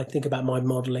do. And I think about my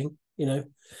modeling, and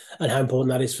how important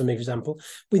that is for me, for example.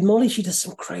 With Molly, she does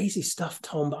some crazy stuff,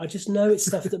 Tom, but I just know it's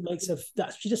stuff that makes her,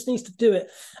 that she just needs to do it.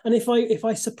 And if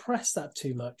I suppress that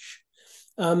too much,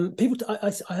 people,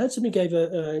 I heard somebody gave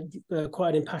a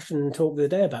quite an impassioned talk the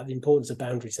other day about the importance of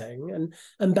boundary setting,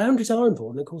 and boundaries are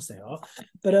important, of course they are,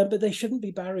 but they shouldn't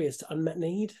be barriers to unmet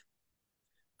need,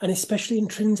 and especially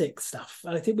intrinsic stuff.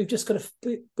 And I think we've just got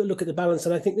to look at the balance.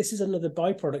 And I think this is another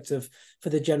byproduct for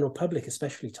the general public,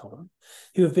 especially Tom,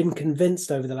 who have been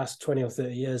convinced over the last 20 or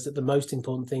 30 years that the most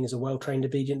important thing is a well-trained,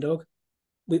 obedient dog,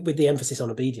 with the emphasis on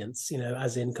obedience,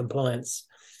 as in compliance.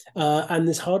 And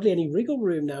there's hardly any wriggle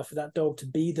room now for that dog to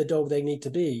be the dog they need to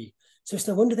be. So it's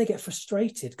no wonder they get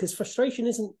frustrated, because frustration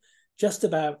isn't just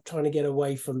about trying to get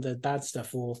away from the bad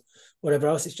stuff or whatever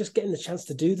else. It's just getting the chance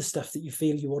to do the stuff that you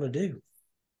feel you want to do.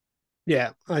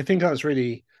 Yeah, I think that's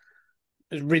really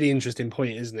a really interesting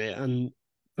point, isn't it? And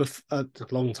a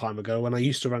long time ago, when I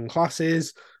used to run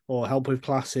classes, or help with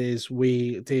classes,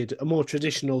 we did a more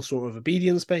traditional sort of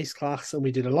obedience-based class, and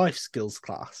we did a life skills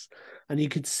class. And you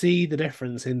could see the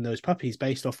difference in those puppies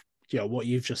based off, what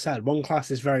you've just said. One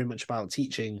class is very much about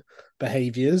teaching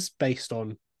behaviors based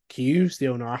on cues, the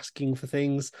owner asking for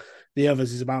things. The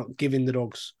others is about giving the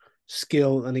dogs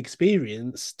skill and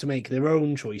experience to make their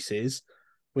own choices,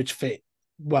 which fit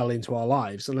well into our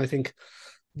lives. And I think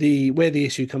where the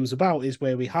issue comes about is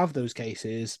where we have those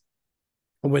cases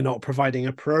and we're not providing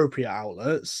appropriate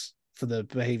outlets for the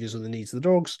behaviors or the needs of the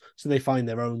dogs, so they find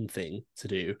their own thing to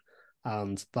do.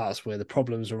 And that's where the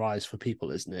problems arise for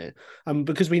people, isn't it?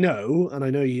 Because we know, and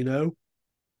I know you know,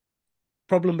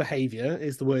 problem behavior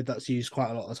is the word that's used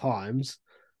quite a lot of times,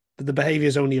 but the behavior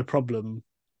is only a problem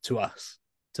to us,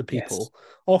 to people. Yes.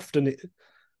 Often,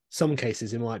 some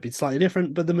cases it might be slightly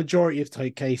different, but the majority of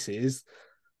cases,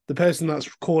 the person that's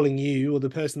calling you or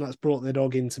the person that's brought their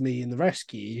dog into me in the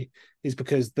rescue is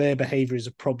because their behavior is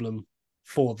a problem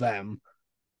for them,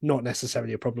 not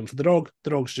necessarily a problem for the dog.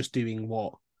 The dog's just doing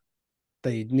what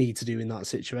they need to do in that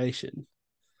situation.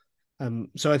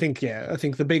 So I think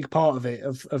the big part of it,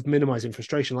 of minimizing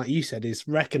frustration, like you said, is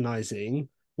recognizing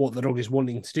what the dog is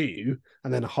wanting to do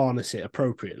and then harness it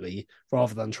appropriately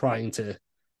rather than trying to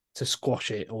squash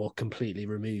it or completely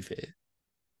remove it.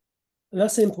 And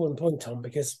that's the important point, Tom,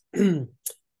 because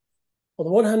on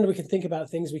the one hand, we can think about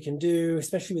things we can do,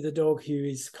 especially with a dog who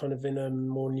is kind of in a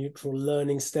more neutral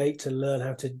learning state, to learn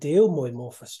how to deal with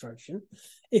more frustration.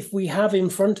 If we have in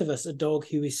front of us a dog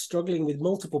who is struggling with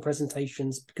multiple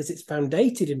presentations because it's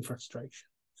foundated in frustration,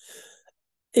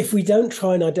 if we don't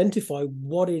try and identify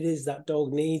what it is that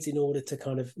dog needs in order to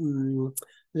kind of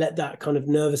let that kind of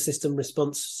nervous system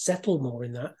response settle more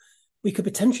in that, we could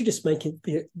potentially just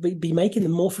be making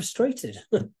them more frustrated.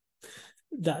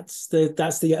 That's the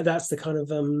kind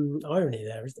of irony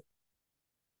there, isn't it?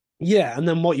 Yeah, and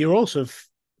then what you're also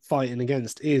fighting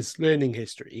against is learning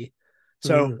history.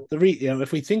 So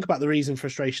if we think about the reason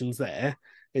frustration's there,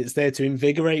 it's there to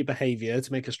invigorate behavior,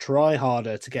 to make us try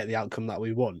harder to get the outcome that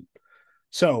we want.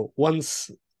 So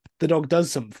once the dog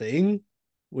does something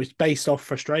which based off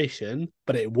frustration,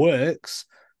 but it works,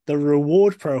 the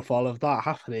reward profile of that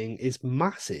happening is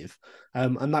massive.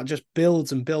 And that just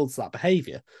builds and builds that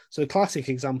behavior. So a classic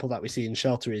example that we see in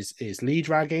shelter is lead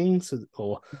dragging,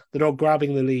 or the dog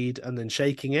grabbing the lead and then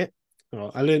shaking it.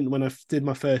 I learned when I did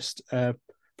my first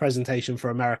presentation for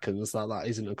Americans that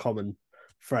isn't a common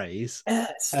phrase.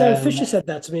 Sarah Fisher said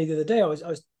that to me the other day.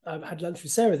 I had lunch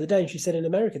with Sarah the day, and she said in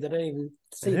America they don't even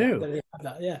see that. They don't even have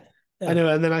that. Yeah. I know,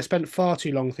 and then I spent far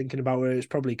too long thinking about where it's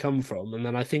probably come from, and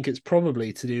then I think it's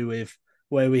probably to do with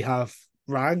where we have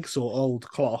rags or old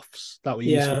cloths that we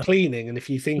use for cleaning. And if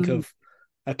you think of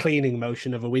a cleaning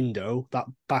motion of a window, that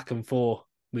back and forth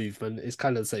movement is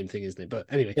kind of the same thing, isn't it? But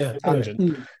anyway,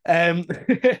 tangent.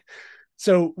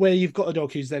 So where you've got a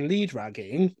dog who's then lead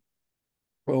ragging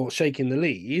or shaking the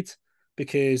lead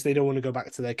because they don't want to go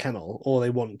back to their kennel or they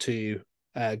want to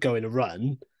go in a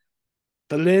run,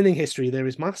 the learning history there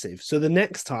is massive. So the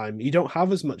next time you don't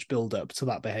have as much build up to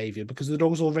that behavior because the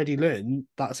dog's already learned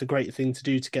that's a great thing to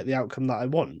do to get the outcome that I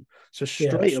want. So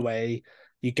straight away,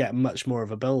 you get much more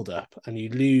of a build up and you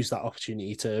lose that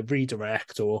opportunity to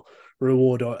redirect or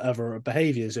reward or other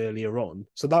behaviors earlier on.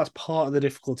 So that's part of the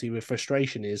difficulty with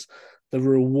frustration, is the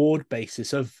reward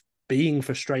basis of being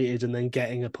frustrated and then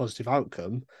getting a positive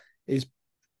outcome is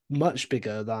much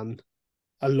bigger than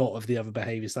a lot of the other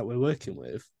behaviors that we're working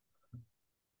with.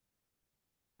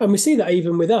 And we see that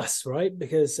even with us, right?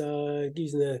 Because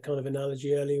using the kind of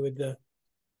analogy earlier with the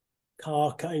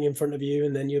car cutting in front of you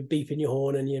and then you're beeping your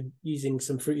horn and you're using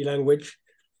some fruity language,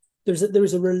 there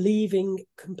is a relieving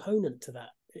component to that.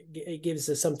 It gives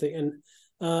us something,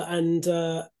 and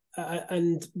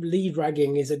lead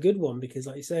ragging is a good one because,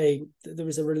 like you say, there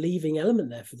is a relieving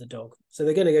element there for the dog, so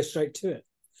they're going to go straight to it.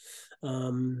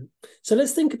 So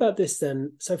let's think about this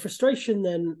then. So frustration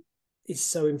then is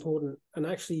so important, and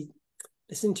actually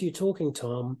listening to you talking,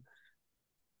 Tom,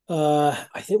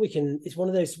 I think we can. It's one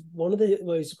of those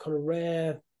kind of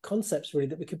rare concepts, really,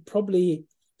 that we could probably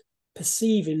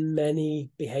perceive in many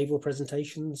behavioral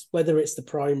presentations, whether it's the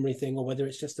primary thing or whether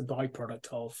it's just a byproduct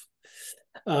of.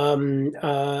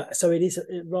 So it is,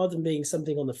 rather than being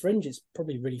something on the fringe, it's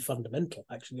probably really fundamental.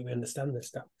 Actually, we understand this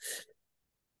stuff.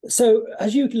 So,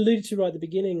 as you alluded to right at the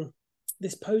beginning,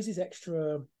 this poses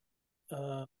extra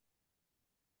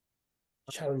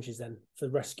challenges then for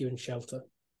rescue and shelter,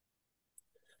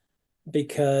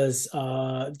 because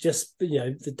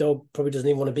the dog probably doesn't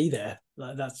even want to be there.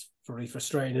 Like, that's probably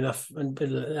frustrating enough, and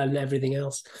everything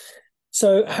else.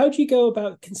 So how do you go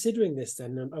about considering this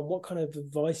then, and what kind of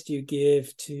advice do you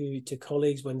give to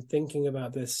colleagues when thinking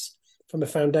about this from a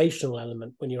foundational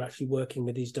element when you're actually working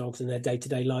with these dogs in their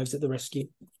day-to-day lives at the rescue.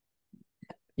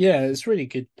 Yeah, it's a really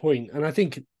good point. And I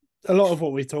think a lot of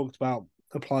what we talked about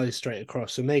applies straight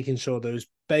across. So making sure those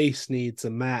base needs are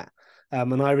met.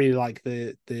 And I really like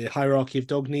the hierarchy of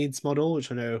dog needs model,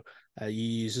 which I know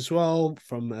you use as well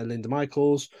from Linda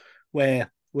Michaels, where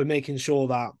we're making sure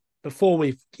that before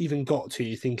we've even got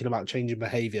to thinking about changing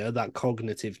behavior, that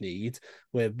cognitive need,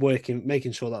 we're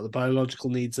making sure that the biological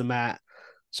needs are met,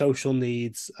 social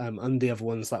needs, and the other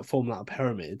ones that form that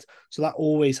pyramid. So that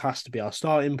always has to be our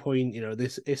starting point. You know,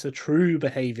 this it's a true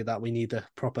behavior that we need a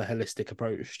proper holistic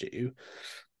approach to.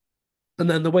 And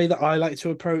then the way that I like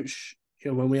to approach,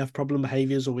 when we have problem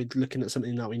behaviors or we're looking at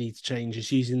something that we need to change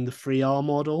is using the 3R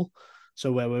model.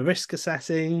 So where we're risk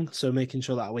assessing, so making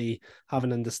sure that we have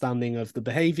an understanding of the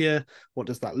behavior. What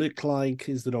does that look like?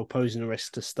 Is the dog posing a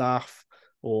risk to staff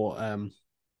or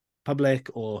public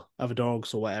or other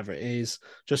dogs or whatever it is,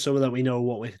 just so that we know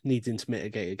what we're needing to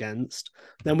mitigate against.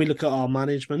 Then we look at our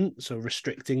management, so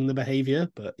restricting the behavior,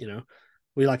 but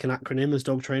we like an acronym as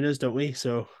dog trainers, don't we?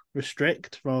 So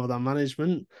restrict rather than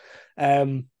management.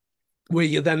 Where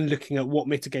you're then looking at what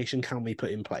mitigation can we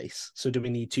put in place. So do we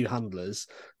need 2 handlers?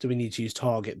 Do we need to use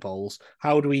target bowls?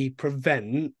 How do we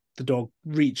prevent the dog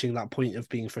reaching that point of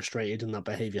being frustrated and that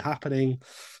behavior happening?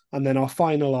 And then our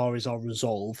final R is our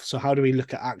resolve. So how do we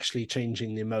look at actually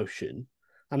changing the emotion?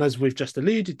 And as we've just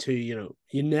alluded to, you're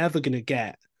never going to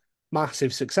get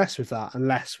massive success with that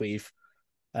unless we've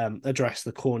addressed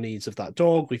the core needs of that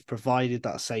dog. We've provided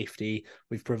that safety.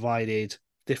 We've provided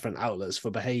different outlets for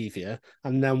behavior,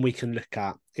 and then we can look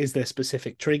at, is there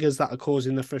specific triggers that are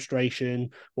causing the frustration?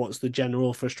 What's the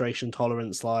general frustration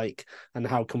tolerance like? And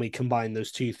how can we combine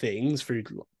those two things through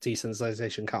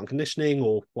desensitization, count conditioning,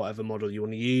 or whatever model you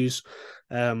want to use,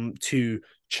 to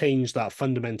change that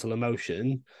fundamental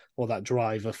emotion or that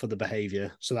driver for the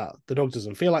behavior, so that the dog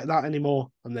doesn't feel like that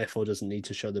anymore and therefore doesn't need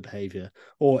to show the behavior,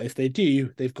 or if they do,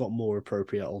 they've got more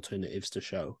appropriate alternatives to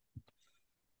show.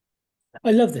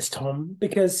 I love this, Tom,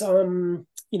 because you're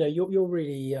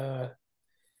really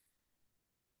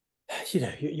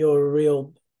you're a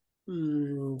real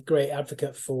great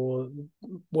advocate for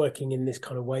working in this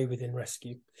kind of way within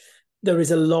rescue. There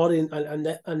is a lot in,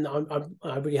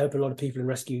 I really hope a lot of people in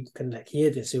rescue can hear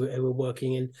this who are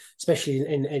working in, especially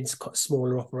in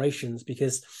smaller operations,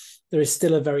 because there is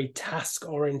still a very task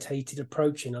orientated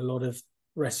approach in a lot of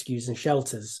rescues and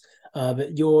shelters.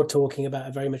 But you're talking about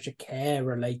a very much a care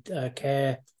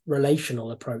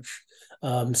relational approach,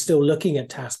 still looking at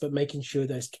tasks, but making sure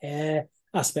those care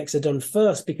aspects are done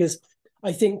first. Because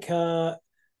I think, having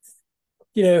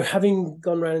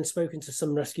gone around and spoken to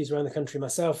some rescues around the country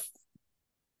myself,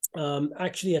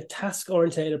 actually a task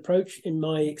oriented approach, in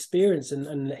my experience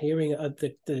and hearing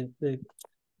the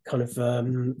kind of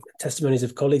testimonies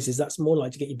of colleagues, is that's more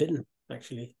like to get you bitten,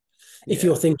 actually. If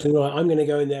you're thinking, right, I'm going to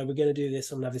go in there, we're going to do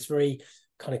this, I'm going to have this very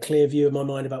kind of clear view in my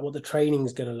mind about what the training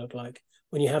is going to look like.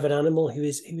 When you have an animal who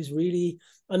is really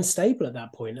unstable at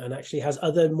that point and actually has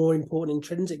other more important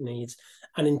intrinsic needs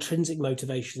and intrinsic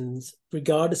motivations,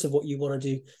 regardless of what you want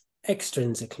to do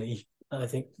extrinsically, I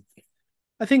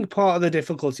think part of the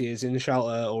difficulty is in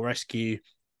shelter or rescue,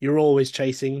 you're always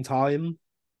chasing time.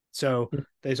 So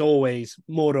there's always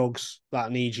more dogs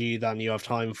that need you than you have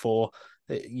time for.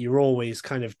 You're always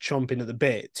kind of chomping at the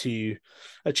bit to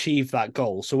achieve that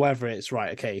goal. So whether it's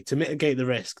right, okay, to mitigate the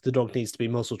risk, the dog needs to be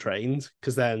muscle trained,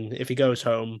 because then if he goes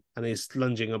home and he's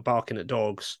lunging and barking at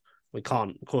dogs, we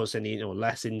can't cause any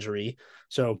less injury.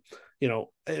 So,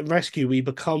 at rescue, we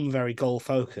become very goal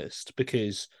focused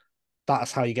because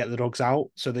that's how you get the dogs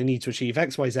out. So they need to achieve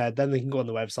X, Y, Z, then they can go on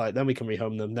the website, then we can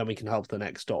rehome them, then we can help the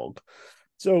next dog.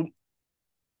 So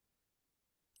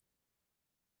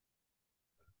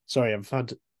sorry, I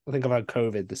think I've had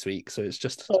COVID this week, so it's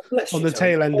just on the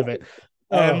tail end of it.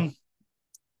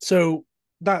 So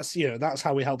that's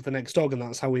how we help the next dog, and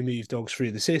that's how we move dogs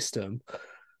through the system.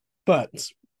 But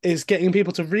it's getting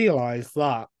people to realize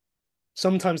that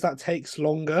sometimes that takes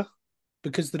longer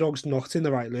because the dog's not in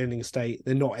the right learning state.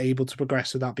 They're not able to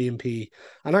progress with that BMP,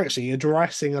 and actually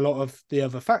addressing a lot of the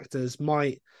other factors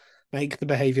might make the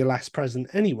behavior less present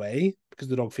anyway, because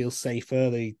the dog feels safer.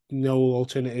 They know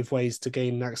alternative ways to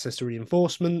gain access to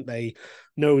reinforcement. They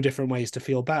know different ways to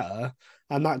feel better,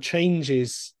 and that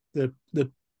changes the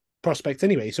prospect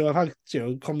anyway. So I've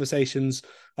had conversations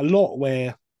a lot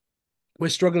where we're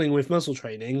struggling with muscle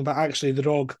training, but actually the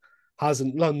dog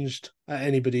hasn't lunged at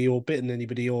anybody or bitten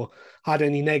anybody or had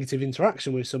any negative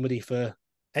interaction with somebody for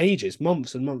ages,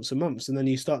 months and months and months. And then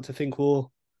you start to think,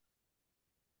 well,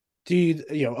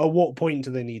 at what point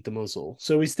do they need the muzzle?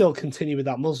 So we still continue with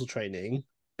that muzzle training,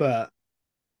 but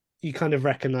you kind of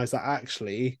recognize that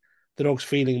actually the dog's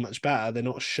feeling much better. They're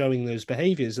not showing those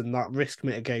behaviors, and that risk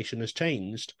mitigation has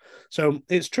changed. So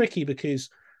it's tricky because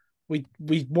we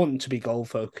want to be goal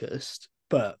focused,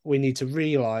 but we need to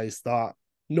realize that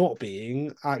not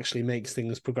being actually makes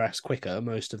things progress quicker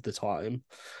most of the time.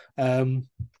 Um,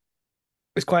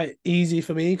 it's quite easy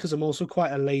for me because I'm also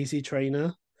quite a lazy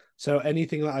trainer. So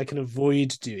anything that I can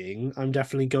avoid doing, I'm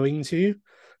definitely going to.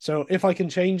 So if I can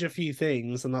change a few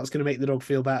things and that's going to make the dog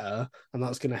feel better and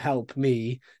that's going to help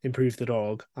me improve the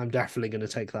dog, I'm definitely going to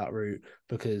take that route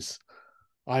because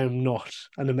I'm not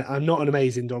an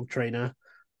amazing dog trainer.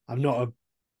 I'm not a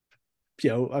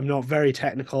I'm not very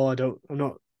technical. I'm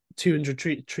not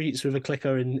 200 treats with a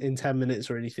clicker in 10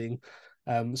 minutes or anything.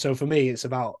 So for me, it's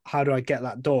about how do I get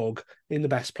that dog in the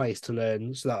best place to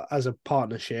learn so that as a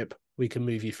partnership, we can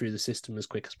move you through the system as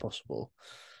quick as possible.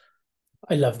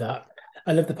 I love that.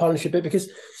 I love the partnership bit because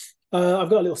I've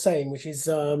got a little saying, which is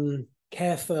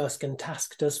care first and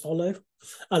task does follow.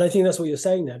 And I think that's what you're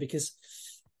saying there because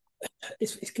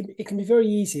it can be very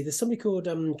easy. There's somebody called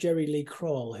Jerry Lee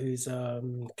Kroll, who's a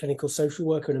clinical social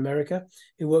worker in America,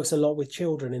 who works a lot with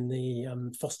children in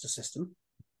the foster system.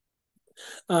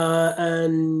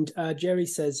 And Jerry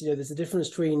says, there's a difference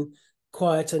between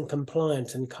quiet and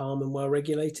compliant and calm and well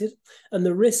regulated. And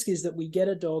the risk is that we get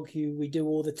a dog who we do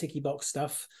all the ticky box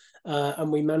stuff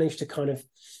and we manage to kind of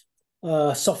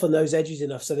soften those edges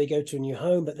enough so they go to a new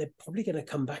home, but they're probably going to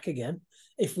come back again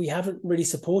if we haven't really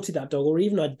supported that dog or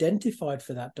even identified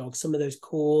for that dog some of those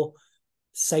core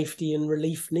safety and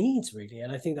relief needs, really.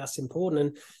 And I think that's important.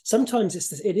 And sometimes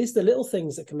it is the little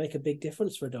things that can make a big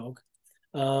difference for a dog.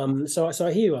 So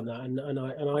I hear you on that,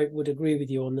 and I would agree with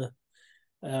you on the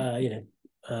I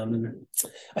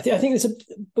think it's but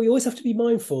we always have to be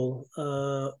mindful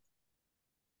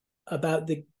about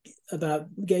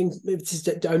getting, this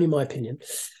is only my opinion,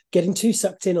 getting too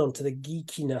sucked in onto the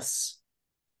geekiness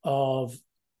of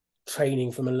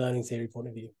training from a learning theory point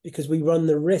of view, because we run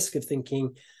the risk of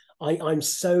thinking I'm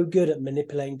so good at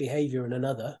manipulating behavior in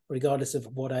another, regardless of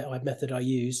what method I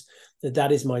use,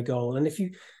 that is my goal. And if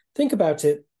you think about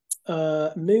it,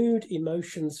 mood,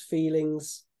 emotions,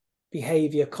 feelings,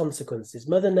 behavior, consequences,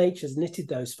 Mother Nature's knitted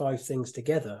those 5 things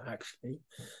together, actually.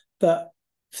 But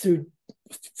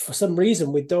for some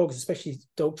reason with dogs, especially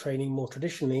dog training more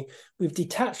traditionally, we've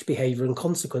detached behavior and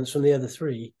consequence from the other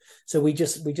 3. So we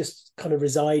just kind of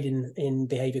reside in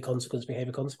behavior, consequence.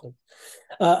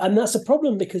 And that's a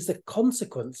problem because the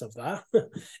consequence of that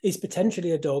is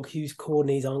potentially a dog whose core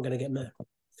needs aren't going to get met.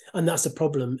 And that's a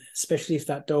problem, especially if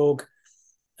that dog,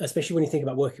 especially when you think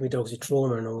about working with dogs with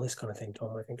trauma and all this kind of thing,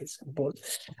 Tom. I think it's important.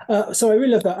 So I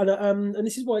really love that. And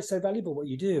this is why it's so valuable what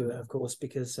you do, of course,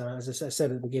 because as I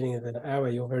said at the beginning of the hour,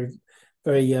 you're very,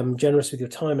 very generous with your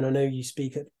time. And I know you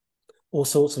speak at all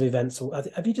sorts of events.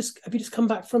 Have you just come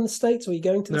back from the States, or are you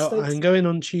going to the States? I'm going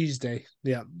on Tuesday.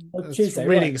 Yeah. Oh, it's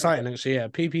really exciting, actually. Yeah.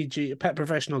 PPG, Pet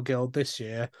Professional Guild, this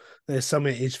year, their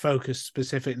summit is focused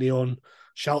specifically on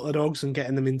shelter dogs and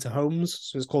getting them into homes.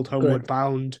 So it's called Homeward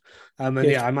Bound. And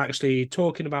yeah, I'm actually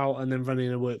talking about and then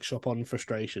running a workship on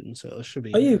frustration. So it should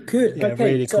be. Are you good? Yeah,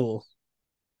 okay, really cool.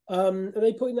 Are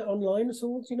they putting that online at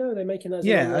all? Do you know? Are they making that?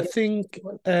 Yeah, I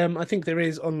think there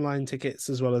is online tickets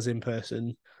as well as in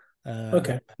person.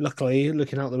 Okay. Luckily,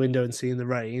 looking out the window and seeing the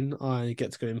rain, I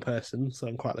get to go in person, so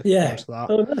I'm quite looking forward to that.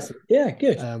 Oh, good.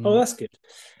 That's good.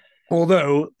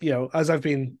 Although, as I've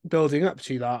been building up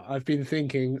to that, I've been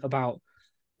thinking about.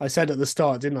 I said at the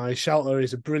start, didn't I? Shelter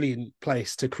is a brilliant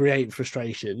place to create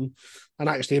frustration, and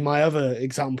actually, my other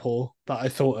example that I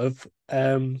thought of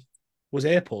was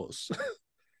airports.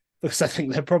 Because I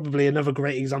think they're probably another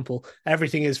great example.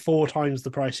 Everything is 4 times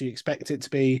the price you expect it to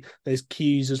be. There's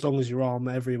queues as long as your arm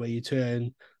everywhere you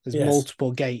turn. There's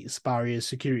multiple gates, barriers,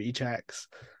 security checks.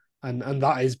 And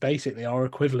that is basically our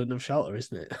equivalent of shelter,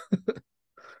 isn't it?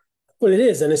 Well, it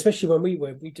is, and especially when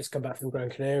we just come back from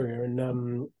Gran Canaria, and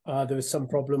there was some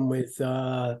problem with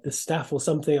the staff or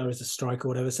something. Or it was a strike or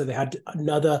whatever, so they had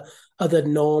other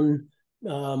non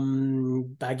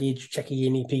baggage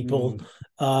checking people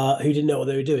who didn't know what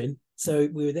they were doing. So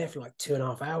we were there for like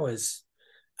 2.5 hours,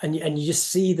 and you just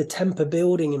see the temper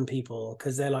building in people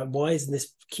because they're like, why isn't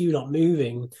this queue not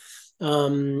moving?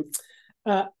 And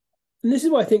this is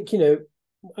why I think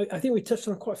I think we touched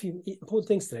on quite a few important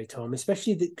things today, Tom,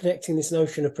 especially connecting this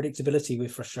notion of predictability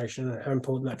with frustration and how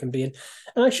important that can be. And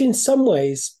actually, in some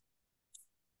ways,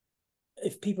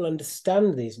 if people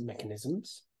understand these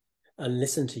mechanisms and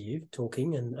listen to you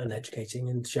talking and educating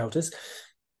in shelters,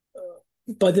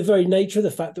 by the very nature of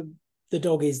the fact that the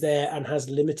dog is there and has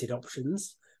limited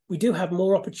options, we do have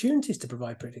more opportunities to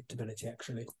provide predictability,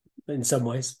 actually, in some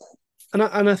ways. And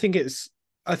I think it's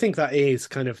I think that is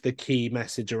kind of the key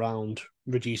message around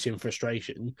reducing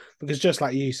frustration, because just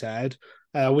like you said,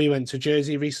 we went to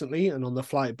Jersey recently, and on the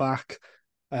flight back,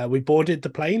 we boarded the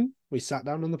plane. We sat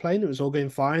down on the plane. It was all going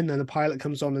fine. Then the pilot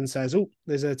comes on and says, "Oh,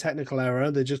 there's a technical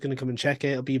error. They're just going to come and check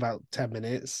it. It'll be about 10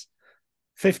 minutes."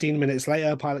 15 minutes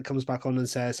later, pilot comes back on and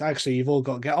says, "Actually, you've all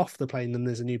got to get off the plane, and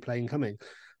there's a new plane coming."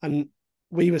 And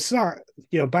we were sat,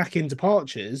 back in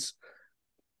departures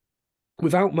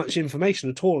without much information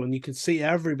at all, and you could see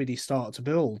everybody start to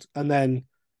build. And then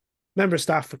member of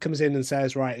staff comes in and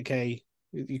says, "Right, okay,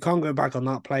 you can't go back on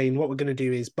that plane. What we're going to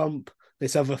do is bump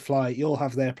this other flight. You'll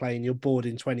have their plane. You'll board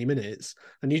in 20 minutes."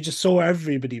 And you just saw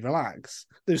everybody relax.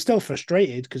 They were still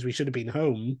frustrated because we should have been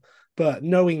home, but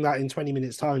knowing that in 20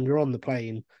 minutes time you're on the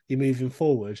plane, you're moving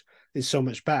forward, is so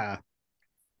much better.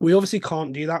 We obviously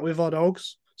can't do that with our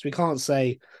dogs. So we can't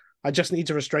say, "I just need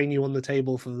to restrain you on the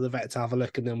table for the vet to have a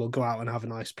look, and then we'll go out and have a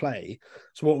nice play."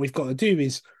 So what we've got to do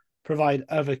is provide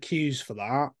other cues for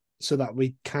that, so that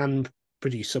we can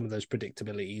produce some of those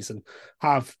predictabilities and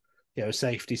have,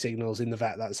 safety signals in the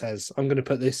vet that says, "I'm going to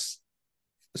put this."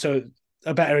 So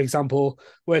a better example,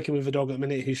 working with a dog at the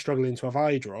minute who's struggling to have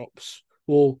eye drops.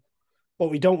 Well, what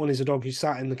we don't want is a dog who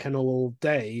sat in the kennel all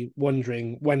day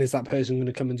wondering, when is that person going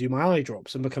to come and do my eye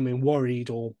drops, and becoming worried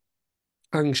or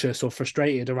anxious or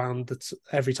frustrated around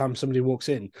every time somebody walks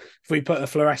in. If we put a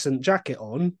fluorescent jacket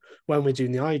on when we're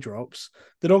doing the eye drops,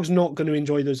 the dog's not going to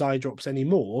enjoy those eye drops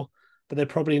anymore, but they're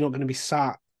probably not going to be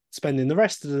sat spending the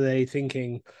rest of the day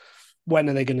thinking, when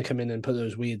are they going to come in and put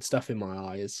those weird stuff in my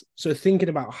eyes? So thinking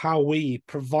about how we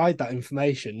provide that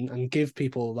information and give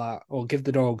people that, or give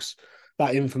the dogs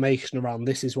that information around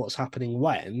this is what's happening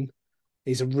when,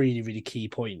 is a really, really key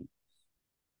point.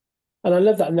 And I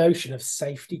love that notion of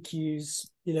safety cues.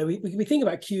 We think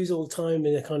about cues all the time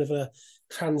in a kind of a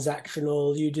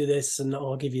transactional, you do this and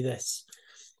I'll give you this.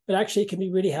 But actually, it can be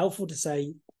really helpful to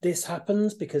say, this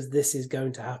happens because this is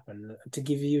going to happen, to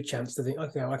give you a chance to think,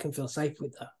 okay, I can feel safe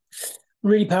with that.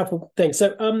 Really powerful thing.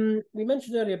 So we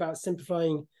mentioned earlier about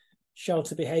simplifying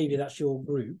shelter behavior. That's your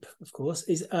group, of course,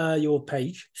 is your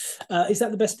page. Is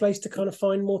that the best place to kind of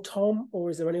find more Tom, or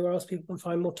is there anywhere else people can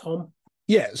find more Tom?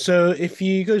 Yeah, so if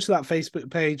you go to that Facebook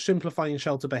page, Simplifying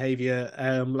Shelter Behaviour,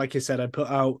 like I said, I put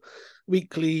out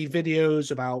weekly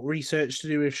videos about research to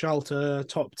do with shelter,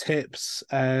 top tips,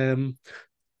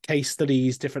 case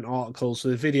studies, different articles. So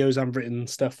the videos I've written,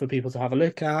 stuff for people to have a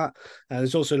look at.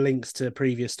 There's also links to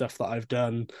previous stuff that I've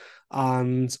done.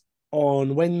 And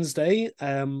on Wednesday,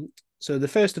 so the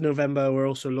 1st of November, we're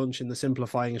also launching the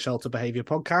Simplifying Shelter Behaviour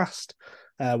podcast,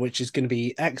 which is going to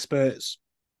be experts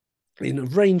in a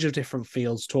range of different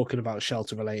fields talking about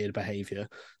shelter-related behaviour.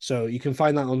 So you can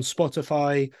find that on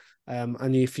Spotify.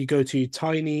 And if you go to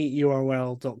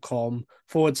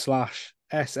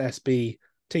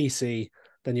tinyurl.com/SSBTC,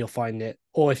 then you'll find it.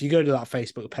 Or if you go to that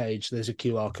Facebook page, there's a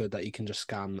QR code that you can just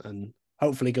scan and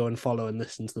hopefully go and follow and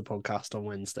listen to the podcast on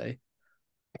Wednesday.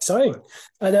 Exciting.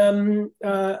 And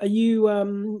are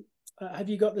you have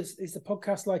you got this? Is the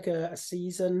podcast like a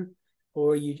season,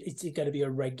 or is it going to be a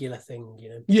regular thing?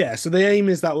 Yeah, so the aim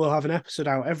is that we'll have an episode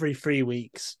out every 3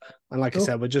 weeks, and like Cool. I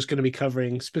said, we're just going to be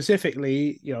covering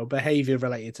specifically, behavior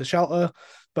related to shelter,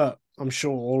 but I'm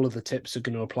sure all of the tips are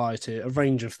going to apply to a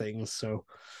range of things. So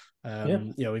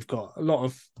we've got a lot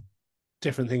of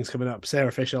different things coming up.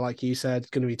 Sarah Fisher, like you said,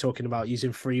 going to be talking about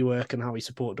using free work and how we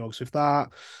support dogs with that.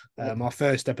 Our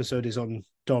first episode is on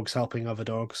dogs helping other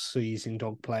dogs, so using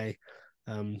dog play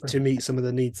to meet some of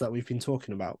the needs that we've been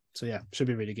talking about. So yeah, should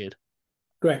be really good.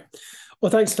 Great.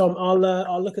 Well, thanks, Tom.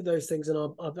 I'll look at those things, and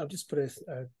I'll just put a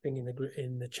thing in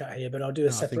the chat here, but I'll do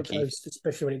a separate post,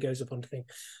 especially when it goes up onto thing.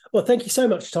 Well, thank you so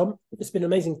much, Tom. It's been an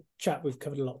amazing chat. We've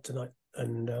covered a lot tonight,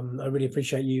 and I really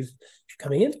appreciate you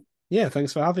coming in. Yeah,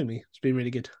 thanks for having me. It's been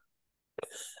really good.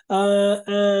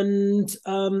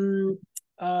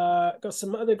 Got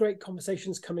some other great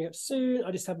conversations coming up soon.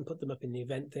 I just haven't put them up in the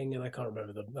event thing, and I can't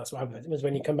remember them. That's what happened. It was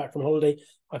when you come back from holiday.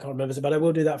 I can't remember, but I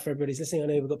will do that for everybody's listening. I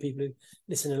know we've got people who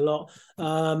listen a lot.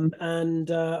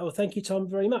 Well, thank you, Tom,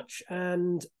 very much.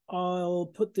 And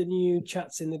I'll put the new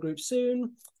chats in the group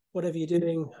soon. Whatever you're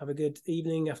doing, have a good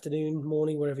evening, afternoon,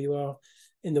 morning, wherever you are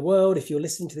in the world. If you're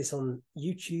listening to this on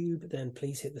YouTube, then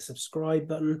please hit the subscribe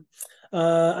button.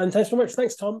 And thanks very much.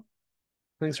 Thanks, Tom.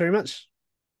 Thanks very much.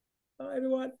 Bye,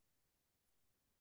 everyone.